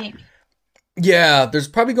 I Yeah. think. Yeah, there's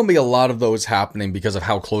probably going to be a lot of those happening because of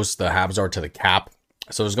how close the Habs are to the cap.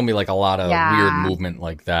 So there's going to be like a lot of weird movement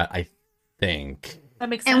like that, I think. That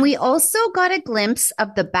makes sense. And we also got a glimpse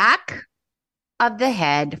of the back of the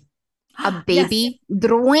head of baby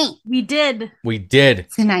Drouin We did. We did.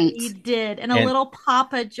 tonight. We did. And a And- little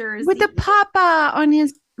Papa jersey. With the papa on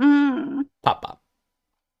his. Is Pop.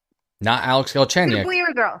 Not Alex it a Galchenyuk. boy or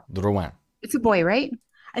a girl? Drouin. It's a boy, right?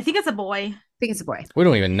 I I think it's a boy, think it's a boy. We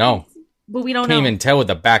don't even know. but we don't Can't know. even tell with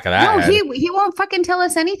the back of that No, head. he won't fucking tell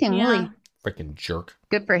us anything, will he? Freaking jerk.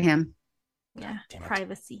 Good for him. Yeah. Damn it.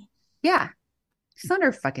 Privacy. Yeah. It's not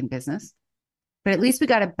our fucking business. But at least we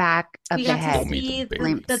got a back of We the got to head. Meet see the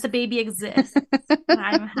baby. that the baby exists. And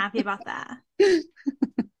I'm happy about that.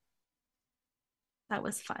 That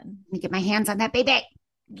was fun. Let me get my hands on that baby.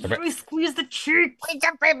 Let me squeeze the cheek. Wake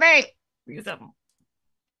up, baby. Squeeze them.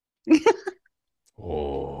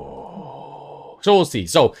 Oh. So we'll see.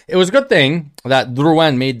 So it was a good thing that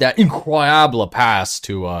Drouin made that incredible pass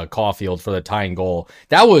to Caulfield for the tying goal.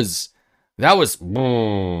 That was. I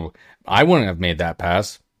wouldn't have made that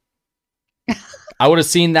pass. I would have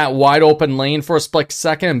seen that wide open lane for a split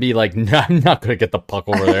second and be like, "No, I'm not going to get the puck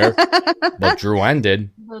over there." But Drouin did.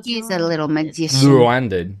 He's a little magician. Drouin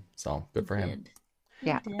did. So good for him.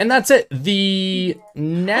 Yeah. And that's it. The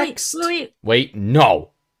next. Wait.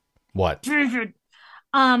 No. What?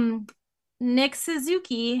 Nick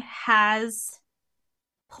Suzuki has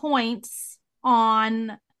points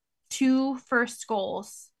on 2 first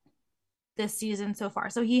goals this season so far.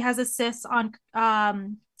 So he has assists on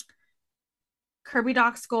Kirby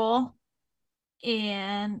Doc's goal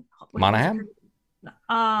in Monaghan?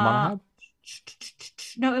 Monahab?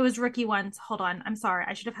 No, it was rookie ones. Hold on. I'm sorry.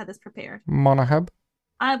 I should have had this prepared. Monahab?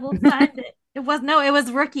 I will find it. It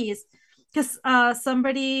was rookies. Because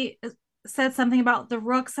somebody said something about the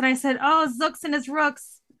Rooks, and I said, oh, Zooks and his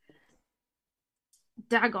Rooks.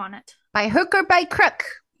 Daggone it. By hook or by crook.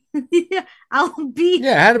 Yeah, I'll be.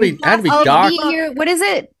 Yeah, it had to be I'll Doc. be your, what is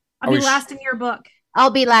it? I'll be last in your book.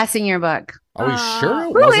 I'll be last in your book. Are we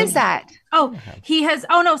sure? Who is that? Oh, he has.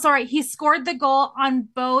 Oh no, sorry. He scored the goal on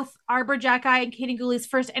both Arbor Jacki and Katie Gooley's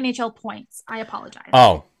first NHL points. I apologize.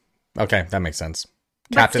 Oh, okay, that makes sense.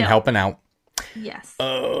 Captain still. helping out. Yes.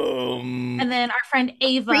 And then our friend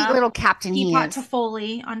Ava, Great little captain he Teapot is.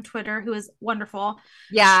 Toffoli on Twitter, who is wonderful.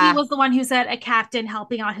 Yeah. She was the one who said a captain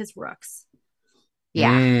helping out his Rooks.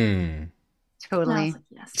 Yeah. And I Totally. was like,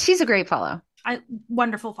 yes. She's a great follow.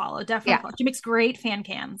 Wonderful follow. Definitely. Yeah. Follow. She makes great fan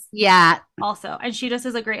cans Yeah. also. And she just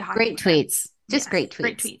is a great hockey Great player. tweets. Just Yes, great tweets.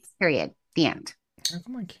 great tweets. Period. The end. How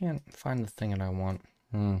come I can't find the thing that I want?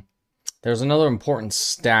 There's another important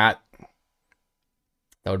stat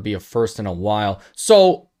that would be a first in a while.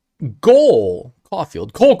 So, Cole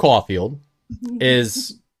Caulfield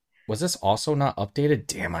was this also not updated?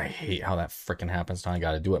 Damn, I hate how that freaking happens. Now I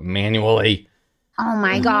got to do it manually. Oh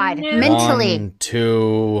my God. No. Mentally. 1,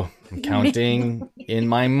 2, I'm counting in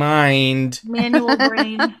my mind. Manual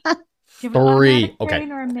brain. Do you have an 3. automatic Okay.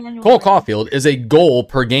 brain or a manual Cole brain? Caulfield is a goal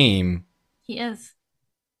per game. He is.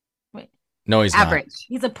 Wait. No, he's Average.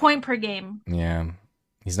 He's a point per game. not. Yeah.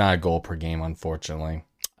 He's not a goal per game, unfortunately.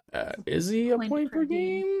 Is he a point per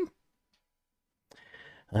game?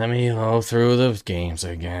 Let me go through the games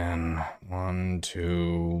again. 1,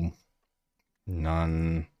 2,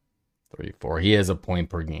 none, 3, 4. He is a point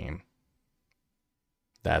per game.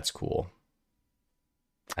 That's cool.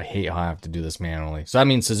 I hate how I have to do this manually. So that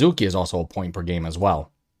means Suzuki is also a point per game as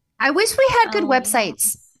well. I wish we had good Oh,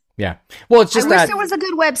 websites. Yeah. Well, it's just I wish that there was a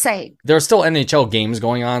good website. there are still NHL games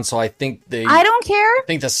going on, so I think I don't care. I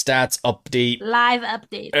think the stats update Live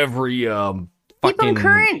update. every Keep them fucking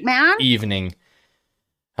current, man. evening.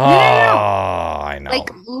 Oh, no. I know. Like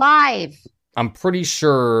live. I'm pretty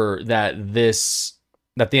sure that the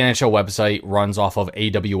NHL website runs off of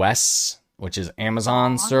AWS, which is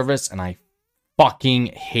Amazon's Aw. service, and I fucking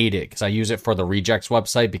hate it because I use it for the Rejects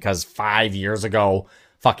website because 5 years ago,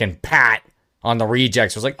 fucking Pat on the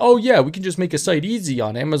Rejects was like, oh yeah, we can just make a site easy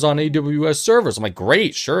on Amazon AWS servers. I'm like,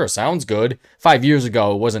 great, sure, sounds good. 5 years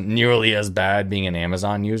ago, it wasn't nearly as bad being an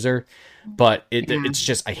Amazon user, but it's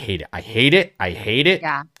just, I hate it. I hate it. I hate it.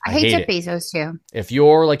 Yeah. I I hate hate Jeff Bezos too. If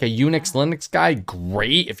you're like a Unix Linux guy,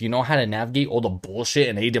 great. If you know how to navigate all the bullshit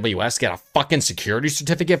in AWS, get a fucking security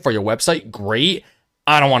certificate for your website, great.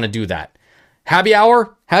 I don't want to do that. Happy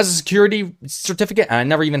Hour has a security certificate, and I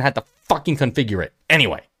never even had to fucking configure it.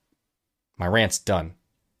 Anyway, my rant's done.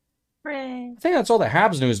 Hooray. I think that's all the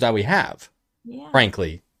Habs news that we have, Yeah.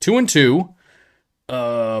 frankly. 2-2.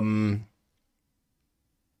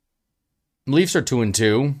 Leafs are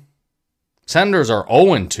 2-2. Senators are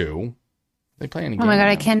 0-2. They play any game? Oh my God,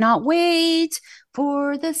 I now? cannot wait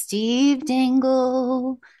for the Steve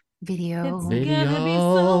Dangle video. It's gonna be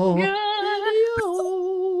so good.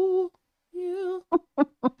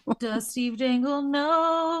 Does Steve Dangle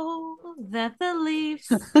know that the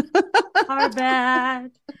Leafs are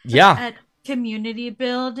bad Yeah. at community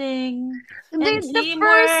building and The first,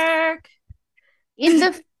 teamwork? in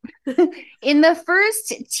the in the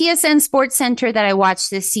first TSN Sports Center that I watched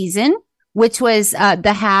this season, which was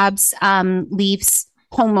the Habs Leafs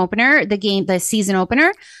home opener, the season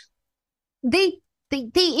opener, they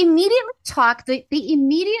immediately talk. They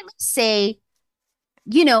immediately say,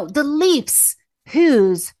 you know, the Leafs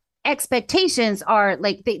whose expectations are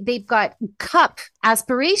like they've got cup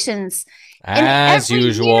aspirations. And As every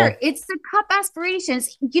usual. year, it's the cup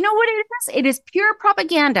aspirations. You know what it is? It is pure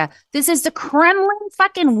propaganda. This is the Kremlin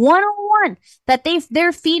fucking 101 that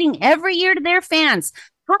they're feeding every year to their fans.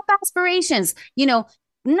 Cup aspirations. You know,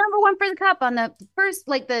 number one for the cup on the first,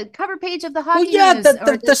 like the cover page of the Well, hockey yeah,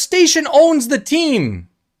 news. the station owns the team.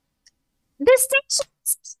 This station,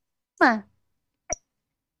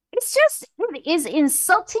 it's just, it is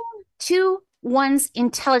insulting to one's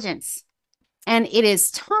intelligence. And it is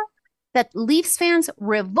time that Leafs fans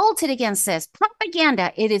revolted against this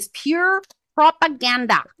propaganda. It is pure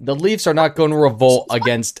propaganda. The Leafs are not going to revolt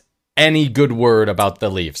against any good word about the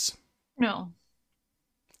Leafs. No.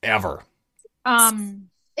 Ever. A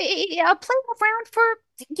playoff round for,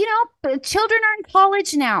 you know, children are in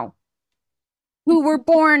college now who were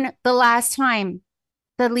born the last time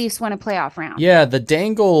the Leafs won a playoff round. Yeah, the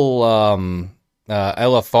Dangle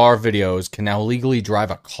LFR videos can now legally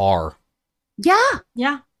drive a car. Yeah,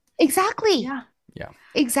 Yeah. exactly. Yeah.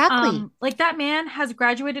 Exactly. Like that man has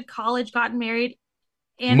graduated college, gotten married,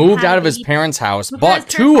 and Moved had out a of his baby. parents' house, Moved out of bought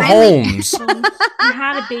his 2 parents' homes. and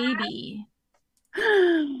had a baby.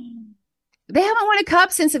 They haven't won a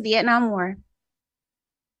cup since the Vietnam War.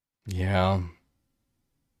 Yeah.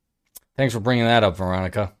 Thanks for bringing that up,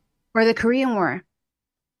 Veronica. Or the Korean War.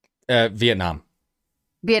 Vietnam.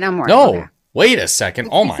 Vietnam War. No. Okay. Wait a second.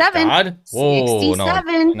 Oh my 67. God. Whoa. No.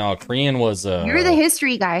 67. No, Korean was You're the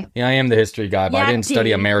history guy. Yeah, I am the history guy, but I Yeah, didn't study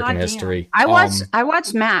dude. American Goddamn. history. I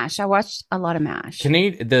watched MASH. I watched a lot of MASH.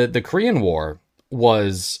 The Korean War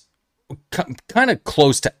was kind of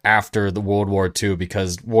close to after the World War II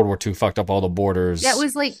because World War II fucked up all the borders. That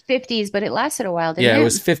was like 50s, but it lasted a while, didn't it? Yeah, it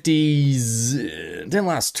was 50s. It didn't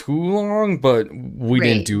last too long, but we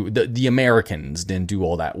didn't do the Americans didn't do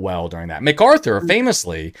all that well during that. MacArthur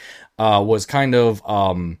famously was kind of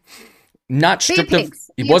not stripped of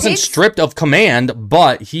he wasn't stripped of command,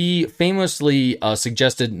 but he famously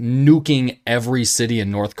suggested nuking every city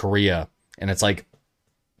in North Korea, and it's like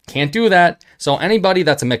can't do that. So anybody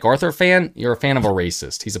that's a MacArthur fan, you're a fan of a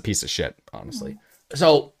racist. He's a piece of shit, honestly.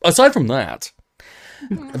 So aside from that,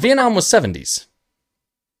 Vietnam was 70s.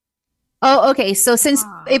 Oh, okay. So since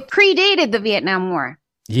it predated the Vietnam War.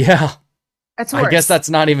 Yeah. That's worse. I guess that's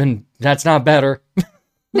not better.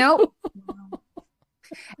 Nope.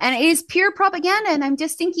 And it is pure propaganda. And I'm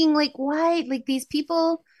just thinking, like, why? Like, these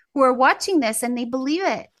people who are watching this and they believe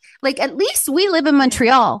it. Like, at least we live in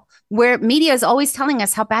Montreal, where media is always telling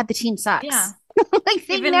us how bad the team sucks. Yeah. Like,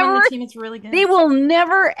 Even when the team is really good. They will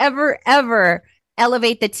never, ever, ever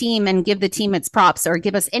elevate the team and give the team its props or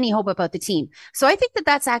give us any hope about the team. So I think that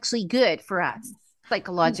that's actually good for us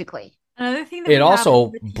psychologically. Another thing that It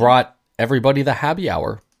also brought everybody the happy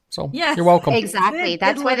hour. So yes, you're welcome. Exactly.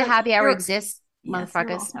 That's why the happy hour exists,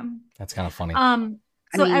 motherfuckers. That's kind of funny.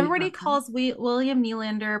 So everybody calls William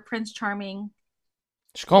Nylander Prince Charming.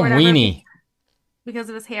 Just call him Weenie. Because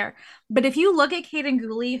of his hair. But if you look at Caden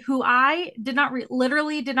Gooley, who I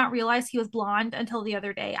literally did not realize he was blonde until the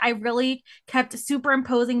other day. I really kept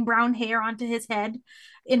superimposing brown hair onto his head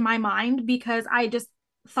in my mind because I just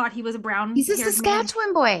thought he was a brown. He's a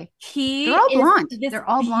Saskatchewan boy. They're all blonde. They're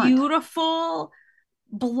all blonde. Beautiful,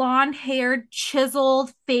 blonde-haired,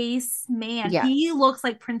 chiseled face man. Yeah. He looks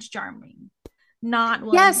like Prince Charming. Not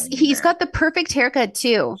William Yes, Nylander. He's got the perfect haircut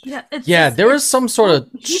too. Yeah, there is some sort of.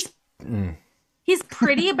 He's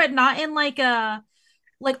pretty, but not in like a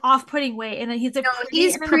off-putting way. And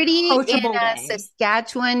he's pretty in a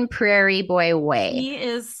Saskatchewan prairie boy way. He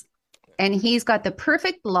is, and he's got the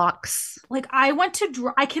perfect locks. Like I went to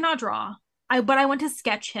draw. I cannot draw. But I went to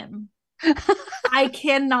sketch him. I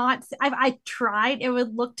cannot. I tried. It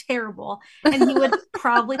would look terrible, and he would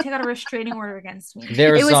probably take out a restraining order against me.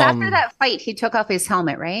 It was after that fight he took off his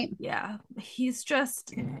helmet, right? Yeah, he's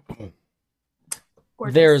just.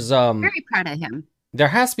 Gorgeous. There's very proud of him. There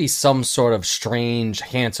has to be some sort of strange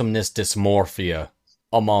handsomeness dysmorphia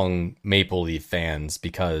among Maple Leaf fans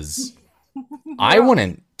because I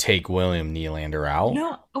wouldn't take William Nylander out.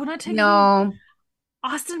 No, I would not take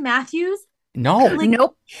Austin Matthews. No,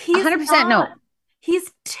 nope. 100% no.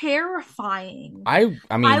 He's terrifying. I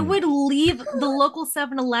mean, I would leave the local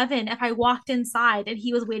 7-Eleven if I walked inside and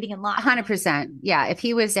he was waiting in line. 100%. Yeah, if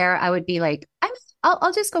he was there, I would be like,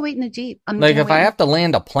 I'll just go wait in the Jeep. Like if I have to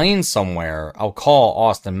land a plane somewhere, I'll call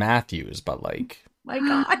Austin Matthews. But like, my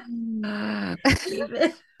God,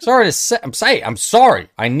 sorry to say, I'm sorry.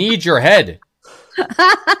 I need your head.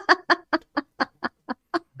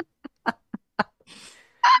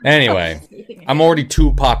 Anyway, I'm already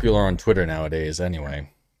too popular on Twitter nowadays.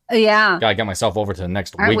 Anyway, yeah, gotta get myself over to the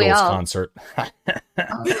next Wiggles concert.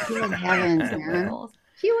 Oh, good heavens, man!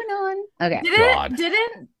 QAnon. Okay,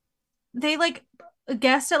 didn't they like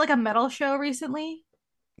guest at like a metal show recently?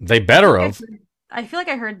 They better have. I feel like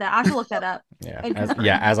I heard that. I have to look that up.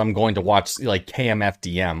 Yeah, as I'm going to watch like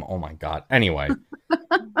KMFDM. Oh my God. Anyway,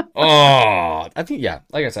 I think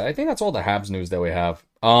like I said, I think that's all the Habs news that we have.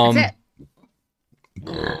 That's it.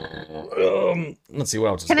 Let's see what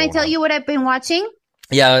else. Can I tell you what I've been watching?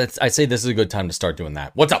 Yeah, I say this is a good time to start doing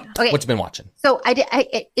that. What's up? Okay. What you been watching? So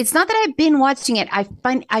it's not that I've been watching it.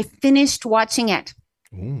 I finished watching it.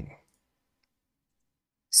 Ooh.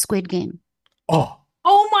 Squid Game. Oh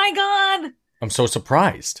my God. I'm so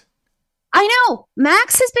surprised. I know.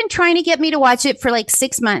 Max has been trying to get me to watch it for like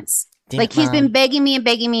 6 months. He's been begging me and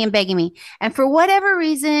begging me and begging me. And for whatever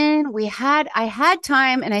reason, I had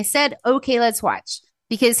time and I said, okay, let's watch.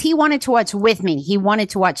 Because he wanted to watch with me. He wanted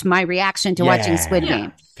to watch my reaction to watching Squid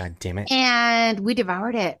Game. God damn it. And we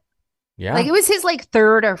devoured it. Yeah. Like it was his like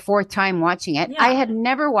third or fourth time watching it. Yeah. I had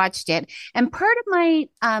never watched it. And part of my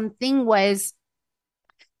thing was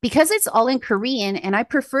because it's all in Korean and I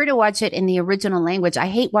prefer to watch it in the original language. I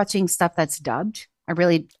hate watching stuff that's dubbed. I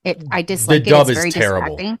dislike the it. dub It's is very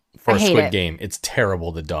terrible distracting. for I a hate Squid it. Game. It's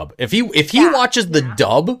terrible, the dub. If he Yeah. watches the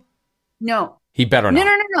dub, No. he better No, not.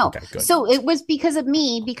 no, no, no. Okay, good. So it was because of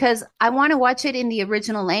me, because I want to watch it in the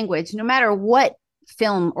original language, no matter what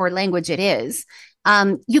film or language it is.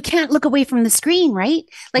 You can't look away from the screen, right?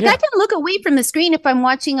 Like Yeah. I can look away from the screen if I'm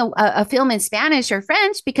watching a film in Spanish or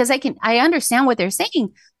French because I understand what they're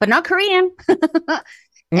saying, but not Korean.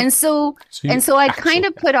 And so I'd kind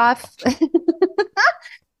of put off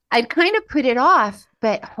I'd kind of put it off,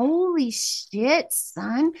 but holy shit,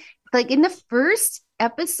 son. Like in the first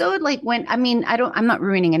episode, like when I'm not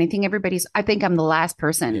ruining anything. I think I'm the last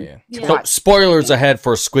person. Yeah. Yeah. So, spoilers ahead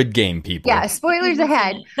for Squid Game, people. Yeah, spoilers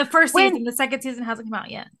ahead. The first When- season, the second season hasn't come out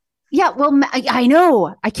yet. Yeah, well, I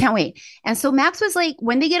know. I can't wait. And so Max was like,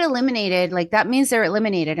 when they get eliminated, like that means they're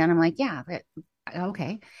eliminated. And I'm like, yeah, but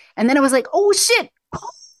okay. And then I was like, oh shit,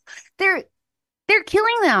 they're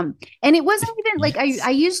killing them. And it wasn't even like I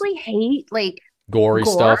usually hate like Gory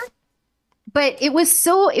gore, stuff. but it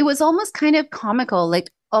was almost kind of comical, like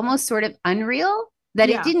almost sort of unreal that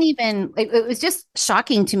Yeah. it didn't even it was just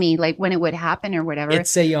shocking to me, like when it would happen or whatever.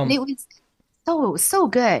 It's a And it was so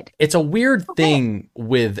good. it's a weird thing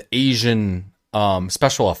with Asian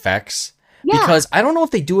special effects Yeah. because I don't know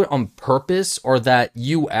if they do it on purpose or that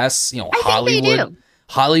US, I think they Hollywood do.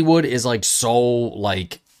 Hollywood is like so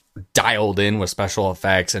like dialed in with special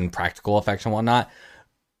effects and practical effects and whatnot.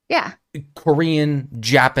 Yeah. Korean,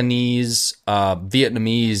 Japanese,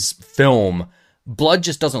 Vietnamese film, blood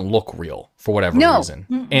just doesn't look real for whatever No.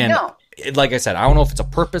 reason. And No. like I said, I don't know if it's a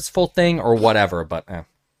purposeful thing or whatever, but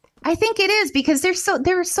I think it is because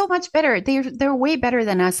they're so much better. They're way better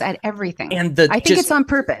than us at everything. And I think it's on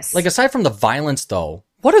purpose. like aside from the violence though,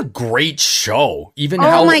 what a great show. Even Oh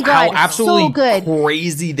how, my God, how so absolutely good.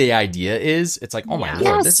 crazy the idea is. It's like, oh my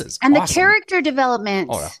Yeah. lord, this is and awesome. the character development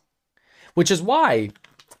Oh, yeah. Which is why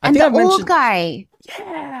I and think the I mentioned old guy.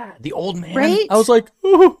 yeah, the old man. Right? I was like,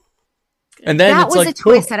 ooh. And then That it's was like a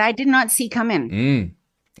twist that I did not see coming.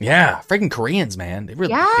 Yeah, freaking Koreans, man. They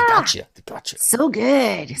really they Yeah. got you. They got you. So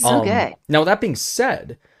good. So good. Now that being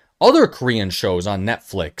said, other Korean shows on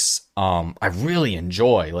Netflix, I really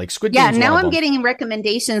enjoy. Like Squid Yeah, Game's now one of I'm them. getting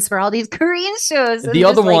recommendations for all these Korean shows. The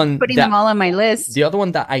other one putting that- them all on my list. The other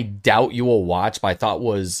one that I doubt you will watch, but I thought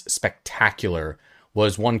was spectacular,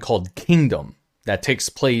 was one called Kingdom that takes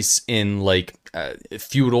place in like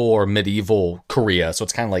feudal or medieval Korea. So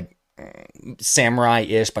it's kind of like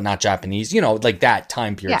samurai-ish, but not Japanese. You know, like that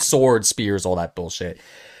time period, Yeah. swords, spears, all that bullshit.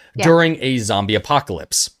 Yeah. During a zombie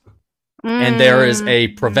apocalypse. And there is a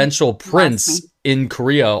provincial prince in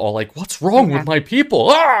Korea all like, what's wrong with my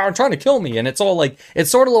people? I'm trying to kill me. And it's all like,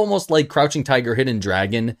 it's sort of almost like Crouching Tiger, Hidden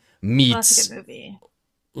Dragon That's a meets good movie.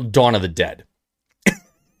 Dawn of the Dead.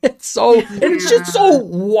 It's just so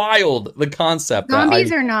wild, the concept. that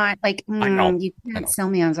Zombies I- are not like know, you I know. can't sell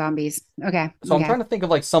me on zombies. Okay. So I'm okay. trying to think of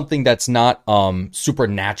like something that's not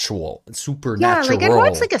supernatural. Yeah, Supernatural. like I'd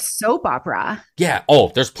watch like a soap opera. Yeah.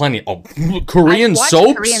 Oh, there's plenty. Oh, Korean I'd watch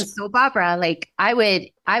soaps. Korean soap opera. Like I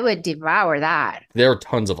would devour that. There are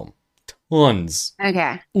tons of them. Tons.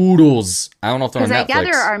 Okay. Oodles. I don't know if they're on Because I Netflix.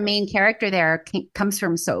 gather our main character there comes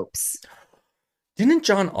from soaps. Didn't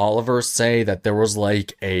John Oliver say that there was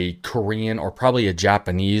like a Korean or probably a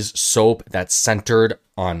Japanese soap that's centered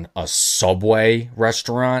on a Subway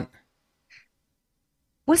restaurant?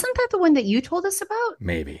 Wasn't that the one that you told us about?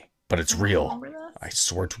 Maybe, but it's real. I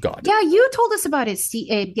swear to God. Yeah, you told us about it,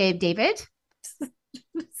 David.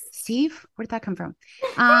 Steve, where did that come from?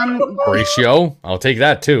 Horatio, I'll take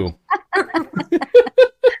that too.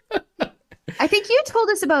 I think you told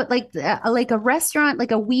us about like a restaurant,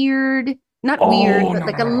 like a weird, not Oh, weird, but no,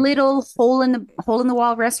 like no, a no. little hole in the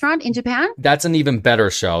wall restaurant in Japan. That's an even better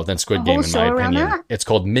show than Squid A Game, whole in show my around opinion. that? It's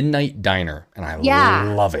called Midnight Diner, and I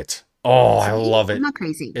Yeah. love it. Oh, I love it. I'm not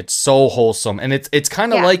crazy. It's so wholesome, and it's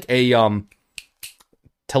kind of Yeah. like a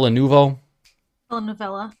telenuvo.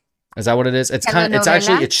 Telenovela. Is that what it is? It's actually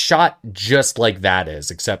Telenovela? it's shot just like that is,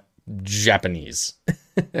 except Japanese.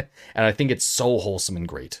 And I think it's so wholesome and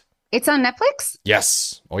great. It's on Netflix.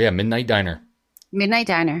 Yes. Oh yeah, Midnight Diner. Midnight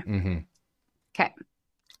Diner. hmm Okay.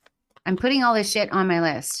 I'm putting all this shit on my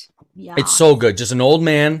list. Yeah. It's so good. Just an old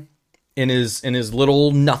man in his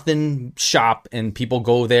little nothing shop, and people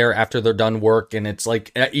go there after they're done work, and it's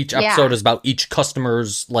like each episode is about each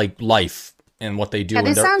customer's like life and what they do. Yeah, and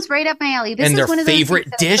this their- sounds right up my alley. This and is their one of those favorite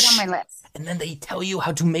things that I put dish? on my list. and then they tell you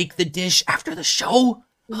how to make the dish after the show.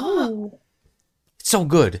 Ooh. It's so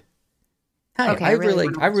good. Hi, Okay, I I really really,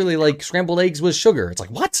 wanna I watch really like scrambled eggs with sugar. It's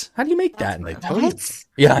like, what? How do you make that? That's And they weird. tell you. What?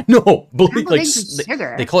 Yeah, I know. Believe Scrambled like eggs with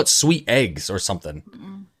sugar. they call it sweet eggs or something.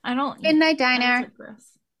 Mm-mm. I don't eat Midnight eggs Diner. are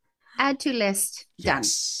gross. Add to list. Done.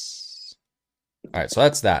 Yes. All right, so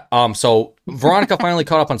that's that. So Veronica finally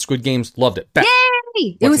caught up on Squid Games. Loved it. Beth,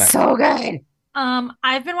 Yay! It What's was next? so good.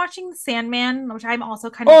 I've been watching The Sandman, which I'm also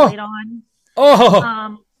kind of Oh! late on.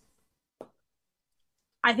 oh,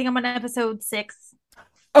 I think I'm on episode 6.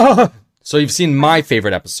 oh. So you've seen my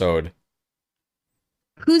favorite episode.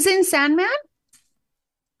 Who's in Sandman?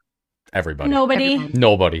 Everybody. Nobody. Everybody.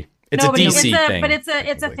 Nobody. It's Nobody. a DC thing. But it's a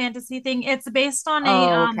technically. fantasy thing. It's based on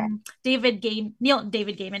Oh, okay.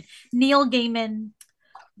 Neil Gaiman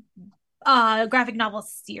graphic novel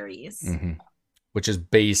series. Mhm. Which is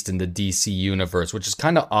based in the DC universe, which is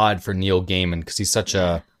kind of odd for Neil Gaiman because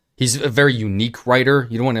he's a very unique writer.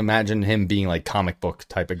 You don't want to imagine him being like comic book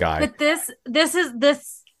type of guy. But this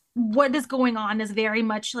what is going on is very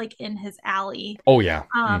much like in his alley. Oh yeah.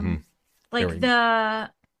 Like Very.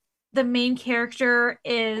 the main character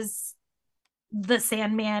is the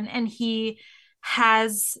Sandman, and he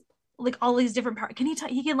has like all these different powers.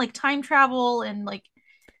 He can like time travel, and like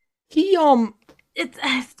He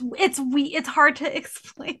it's hard to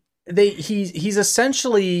explain. he's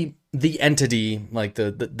essentially the entity, like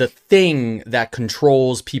the thing that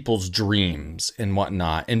controls people's dreams and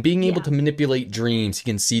whatnot, and being able Yeah. to manipulate dreams. He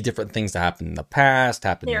can see different things that happen in the past,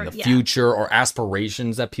 happen in the future, or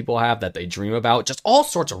aspirations that people have that they dream about. Just all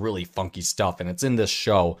sorts of really funky stuff, and it's in this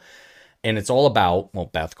show, and it's all about. Well,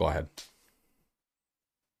 Beth, go ahead.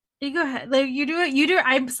 You go ahead. Like you do it. You do it.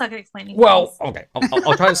 I'm stuck at explaining. Well, things. okay,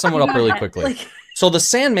 I'll try to sum it up Go really ahead. quickly. Like, So the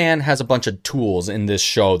Sandman has a bunch of tools in this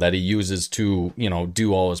show that he uses to,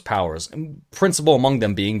 do all his powers. And principal among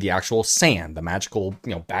them being the actual sand, the magical,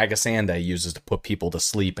 bag of sand that he uses to put people to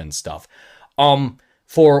sleep and stuff.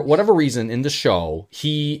 For whatever reason in the show,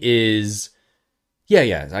 he is,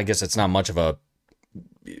 I guess it's not much of a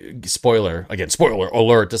spoiler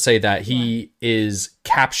alert to say that he is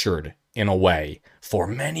captured in a way for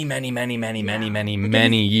many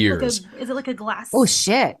years. is it like a glass? Oh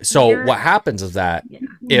shit. So Weird. what happens is that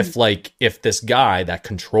if this guy that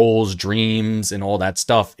controls dreams and all that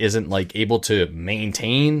stuff isn't like able to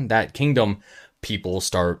maintain that kingdom, people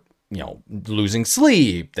start, losing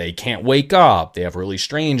sleep. They can't wake up. They have really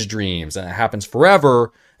strange dreams, and it happens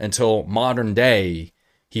forever until modern day.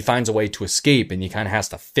 He finds a way to escape, and he kind of has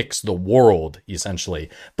to fix the world essentially.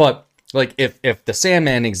 But like if the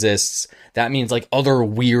Sandman exists, that means like other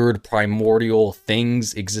weird primordial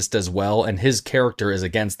things exist as well, and his character is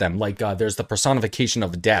against them. Like there's the personification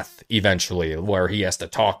of death eventually, where he has to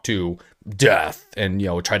talk to death and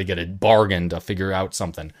try to get a bargain to figure out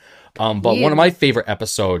something. But one of my favorite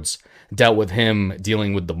episodes dealt with him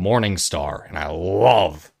dealing with the Morning Star, and I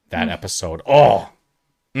love that episode.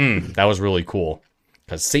 That was really cool.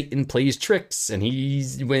 Because Satan plays tricks, and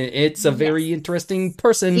it's a very interesting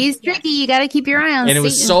person. He's tricky. You got to keep your eye on And Satan.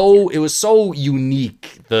 it was so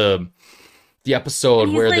unique, the episode And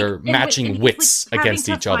he's where like- they're and matching he's, wits like, having against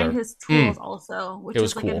to each other. find his tools also, which It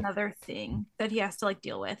was is like cool. another thing that he has to like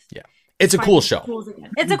deal with. Yeah. It's a Find cool his show. tools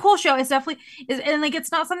again. It's a cool show. It's definitely and like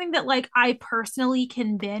it's not something that like I personally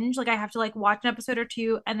can binge. Like I have to like watch an episode or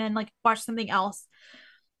two and then like watch something else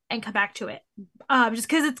and come back to it. Just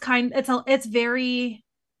because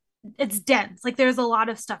it's dense. Like there's a lot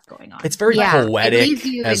of stuff going on. It's very Yeah, it poetic leaves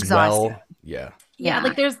you as exhausted. well. Yeah. yeah,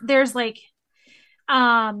 like there's like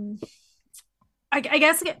I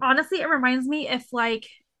guess honestly it reminds me if like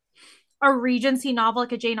a Regency novel,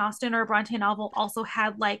 like a Jane Austen or a Bronte novel, also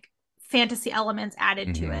had like fantasy elements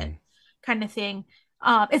added to it, kind of thing.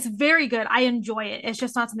 It's very good. I enjoy it. It's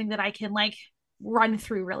just not something that I can like run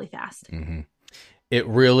through really fast. It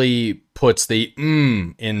really puts the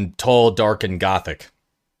in tall, dark, and gothic.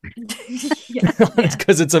 Yeah.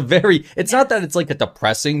 Because it's not that it's like a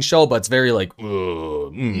depressing show, but it's very like,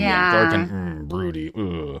 dark and broody.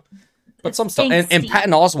 But some stuff. And Angsty.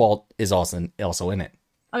 Patton Oswalt is also in it.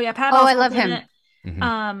 Oh yeah, Pat. Oh, I Oswalt's love in him.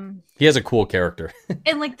 it. He has a cool character.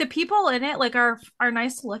 And like the people in it like are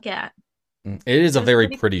nice to look at. It is a It's very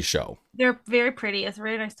pretty- pretty show. They're very pretty. It's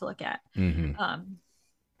very nice to look at.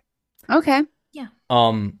 Okay.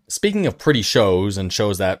 Speaking of pretty shows and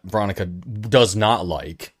shows that Veronica does not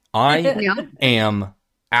like, I Yeah. am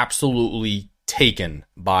absolutely taken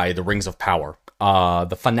by the Rings of Power.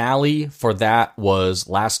 The finale for that was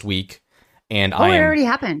last week, and It already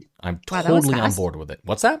happened. I'm Wow, that was totally on fast. board with it.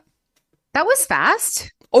 What's that? That was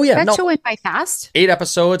fast. Oh yeah, That no, show went by fast. 8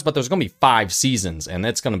 episodes, but there's gonna be 5 seasons, and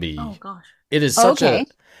it's gonna be. Oh gosh. It is such Okay.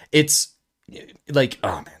 it's like,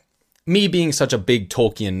 oh man, me being such a big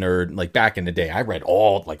Tolkien nerd, like back in the day, I read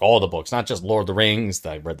all the books, not just Lord of the Rings.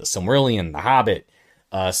 I read the Silmarillion, the Hobbit,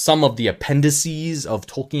 some of the appendices of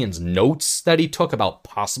Tolkien's notes that he took about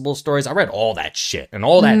possible stories. I read all that shit, and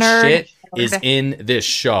all that shit is in this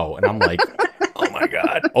show. And I'm like, oh my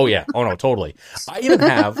God. Oh yeah. Oh no, totally.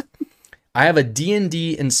 I have a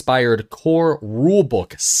D&D inspired core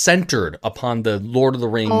rulebook centered upon the Lord of the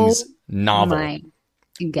Rings novel. My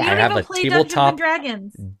We God. I don't have even a play tabletop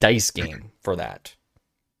Dungeons and Dragons. dice game for that.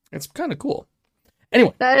 It's kind of cool.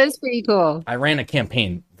 Anyway, That is pretty cool. I ran a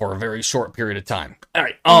campaign for a very short period of time. All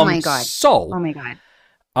right. Oh my God. So, Oh my God.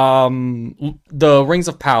 the Rings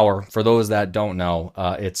of Power, for those that don't know,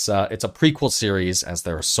 it's a prequel series, as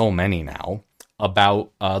there are so many now,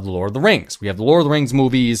 about the Lord of the Rings. We have the Lord of the Rings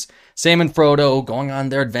movies, Sam and Frodo going on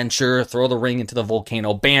their adventure, throw the ring into the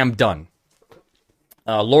volcano, bam, done.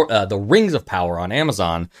 The Rings of Power on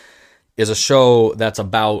Amazon is a show that's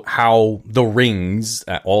about how the rings,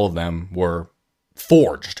 all of them, were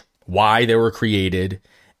forged, why they were created,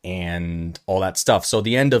 and all that stuff. So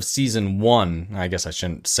the end of season 1, I guess I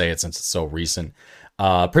shouldn't say it since it's so recent,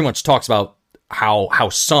 pretty much talks about how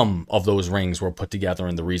some of those rings were put together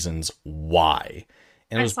and the reasons why.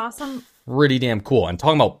 And it I was saw some pretty damn cool. And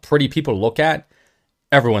talking about pretty people to look at,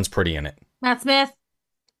 everyone's pretty in it. Matt Smith.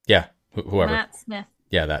 Yeah, whoever. Matt Smith.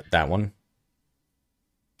 Yeah, that one.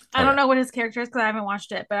 I Oh, don't yeah. know what his character is because I haven't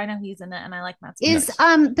watched it, but I know he's in it and I like Matt Smith. Is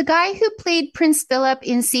the guy who played Prince Philip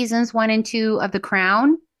in seasons 1 and 2 of The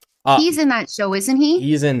Crown? He's in that show, isn't he?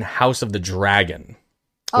 He's in House of the Dragon, which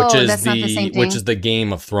Oh, is that's not the same thing. which is the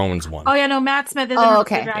Game of Thrones one. Oh yeah, no, Matt Smith is Oh, in House of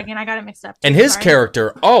okay. the Dragon. I got it mixed up. And his Sorry.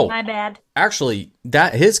 character, My bad. actually,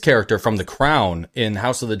 that his character from The Crown in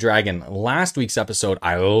House of the Dragon, last week's episode,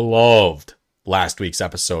 I loved last week's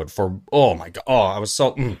episode for, oh my God, I was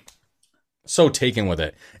so taken with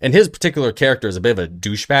it. And his particular character is a bit of a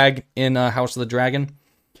douchebag in House of the Dragon,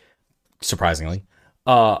 surprisingly.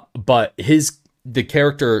 But the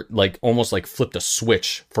character almost flipped a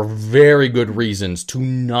switch for very good reasons to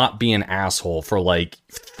not be an asshole for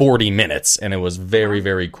 40 minutes, and it was very,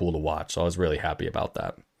 very cool to watch. So I was really happy about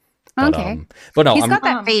that. But, Okay. but no, He's I'm got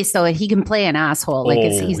that face though. He can play an asshole.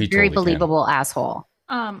 He's he very totally can. believable asshole.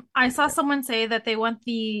 I saw someone say that they want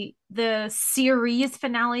the series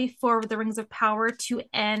finale for the Rings of Power to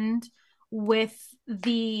end with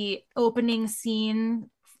the opening scene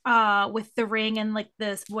with the ring and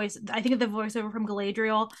this voice. I think of the voiceover from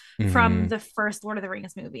Galadriel from the first Lord of the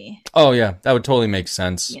Rings movie. Oh yeah, that would totally make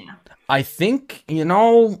sense. Yeah. I think,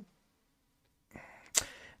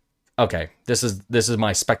 okay, this is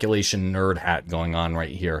my speculation nerd hat going on right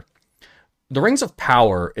here. The Rings of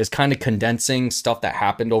Power is kind of condensing stuff that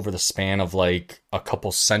happened over the span of a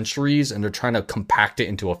couple centuries, and they're trying to compact it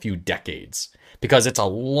into a few decades because it's a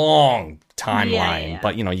long timeline, Yeah.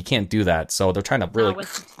 but you can't do that. So they're trying to really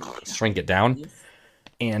shrink it down.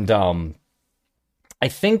 And I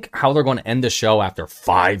think how they're going to end the show after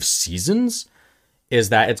 5 seasons is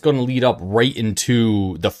that it's going to lead up right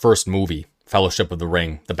into the first movie, Fellowship of the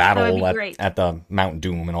Ring, the battle at the Mount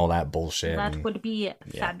Doom and all that bullshit. That would be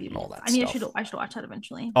fabulous. all that I mean, stuff. I should watch that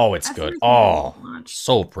eventually. Oh, it's good. Oh,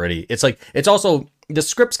 so pretty. It's also, the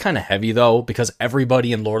script's kind of heavy though, because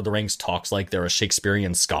everybody in Lord of the Rings talks like they're a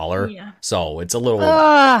Shakespearean scholar. Yeah. So it's a little,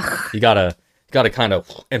 Ugh. you gotta kind of,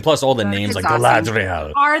 and plus all the names like exhausting.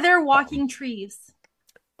 Galadriel. Are there walking trees?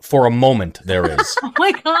 For a moment there is. Oh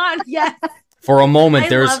my God, yes. For a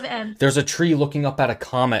moment, I love Ents. there's a tree looking up at a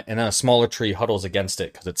comet, and then a smaller tree huddles against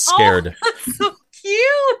it because it's scared. Oh, that's so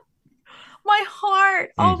cute. My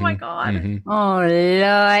heart. Oh my God. Mhm. Oh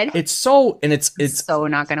Lord. It's so, and it's so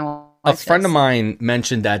not gonna watch a friend of this. mine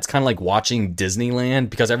mentioned that it's kind of like watching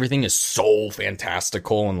Disneyland because everything is so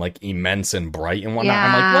fantastical and immense and bright and whatnot.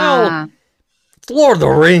 I'm like, well, it's Lord of the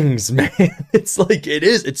Rings, man. It's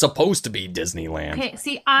supposed to be Disneyland. Okay,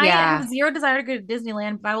 see, I Yeah. have zero desire to go to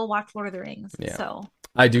Disneyland, but I will watch Lord of the Rings. Yeah. So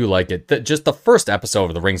I do like it. Just the first episode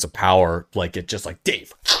of the Rings of Power, it just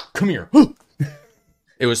Dave, come here.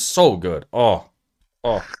 It was so good. Oh.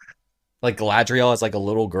 Galadriel as a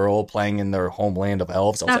little girl playing in their homeland of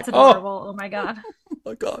elves. I was that's like, oh adorable. Oh my God.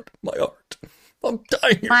 my God, my heart. I'm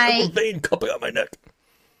dying here. I have a vein coming out my neck.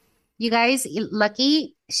 You guys,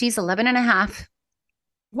 lucky she's 11 and a half.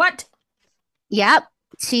 What? Yep.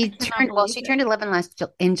 She cannot believe it. turned 11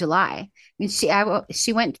 in July. And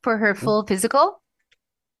she went for her full physical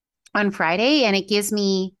on Friday, and it gives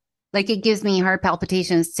me heart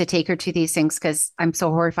palpitations to take her to these things because I'm so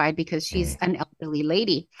horrified because she's an elderly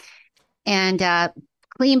lady. And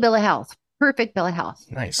clean bill of health. Perfect bill of health.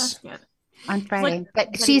 That's Nice. good. on Friday.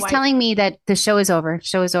 But Betty she's White. telling me that the show is over.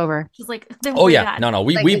 Show is over. She's like, "Then Oh we're yeah, done." no,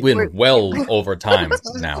 we Like, win we're- well over time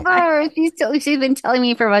now. She's been telling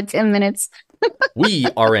me for about 10 minutes. We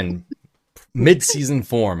are in mid-season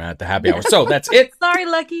form at the happy hour. So that's it. Sorry,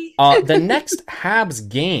 Lucky. The next Habs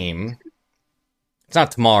game, it's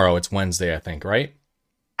not tomorrow, it's Wednesday, I think, right?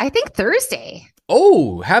 I think Thursday.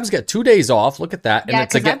 Oh, Habs got 2 days off. Look at that. And Yeah,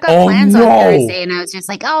 it's because again. I've got Oh plans on no! Thursday, and I was just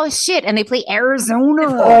like, oh shit! And they play Arizona.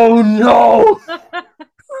 Oh no!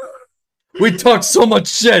 We talked so much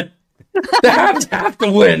shit. The Habs have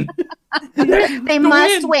to win. They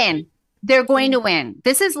must win. They're going to win.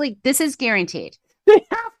 This is guaranteed. They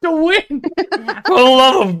have to win. For the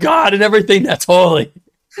love of God and everything that's holy.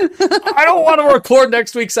 I don't want to record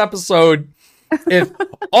next week's episode.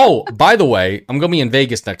 By the way, I'm gonna be in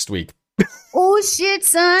Vegas next week, Oh shit,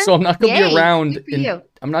 son! so I'm not gonna Yay, be around. good for you.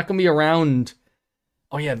 I'm not gonna be around.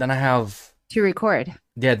 Oh yeah, then I have. To record.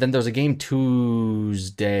 Yeah, then there's a game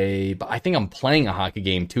Tuesday, but I think I'm playing a hockey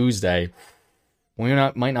game Tuesday.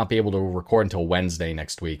 Might not be able to record until Wednesday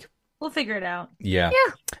next week. We'll figure it out. Yeah.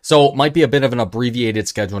 So might be a bit of an abbreviated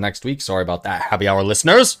schedule next week. Sorry about that, happy hour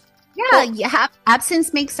listeners. Yeah,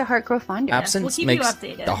 absence makes the heart grow fonder. Absence we'll keep you makes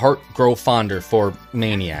updated. the heart grow fonder for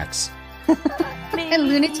maniacs. And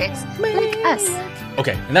lunatics like us.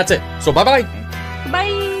 Okay, and that's it. So bye-bye.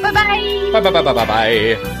 Bye. Bye-bye.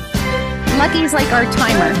 Bye-bye-bye-bye-bye. Lucky's like our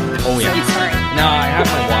timer. Oh yeah. So sorry. No, I have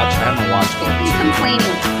my watch. He's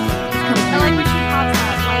complaining. I like when she pops up.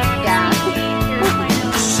 Like, Yeah. here's my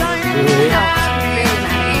note. No, she's really mad.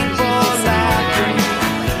 She's so mad.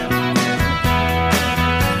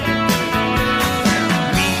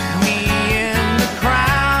 Me in the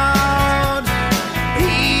crowd,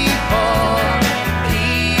 people,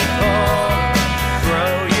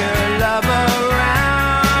 throw your love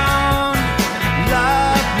around.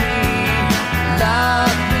 Love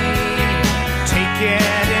me, take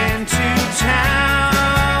it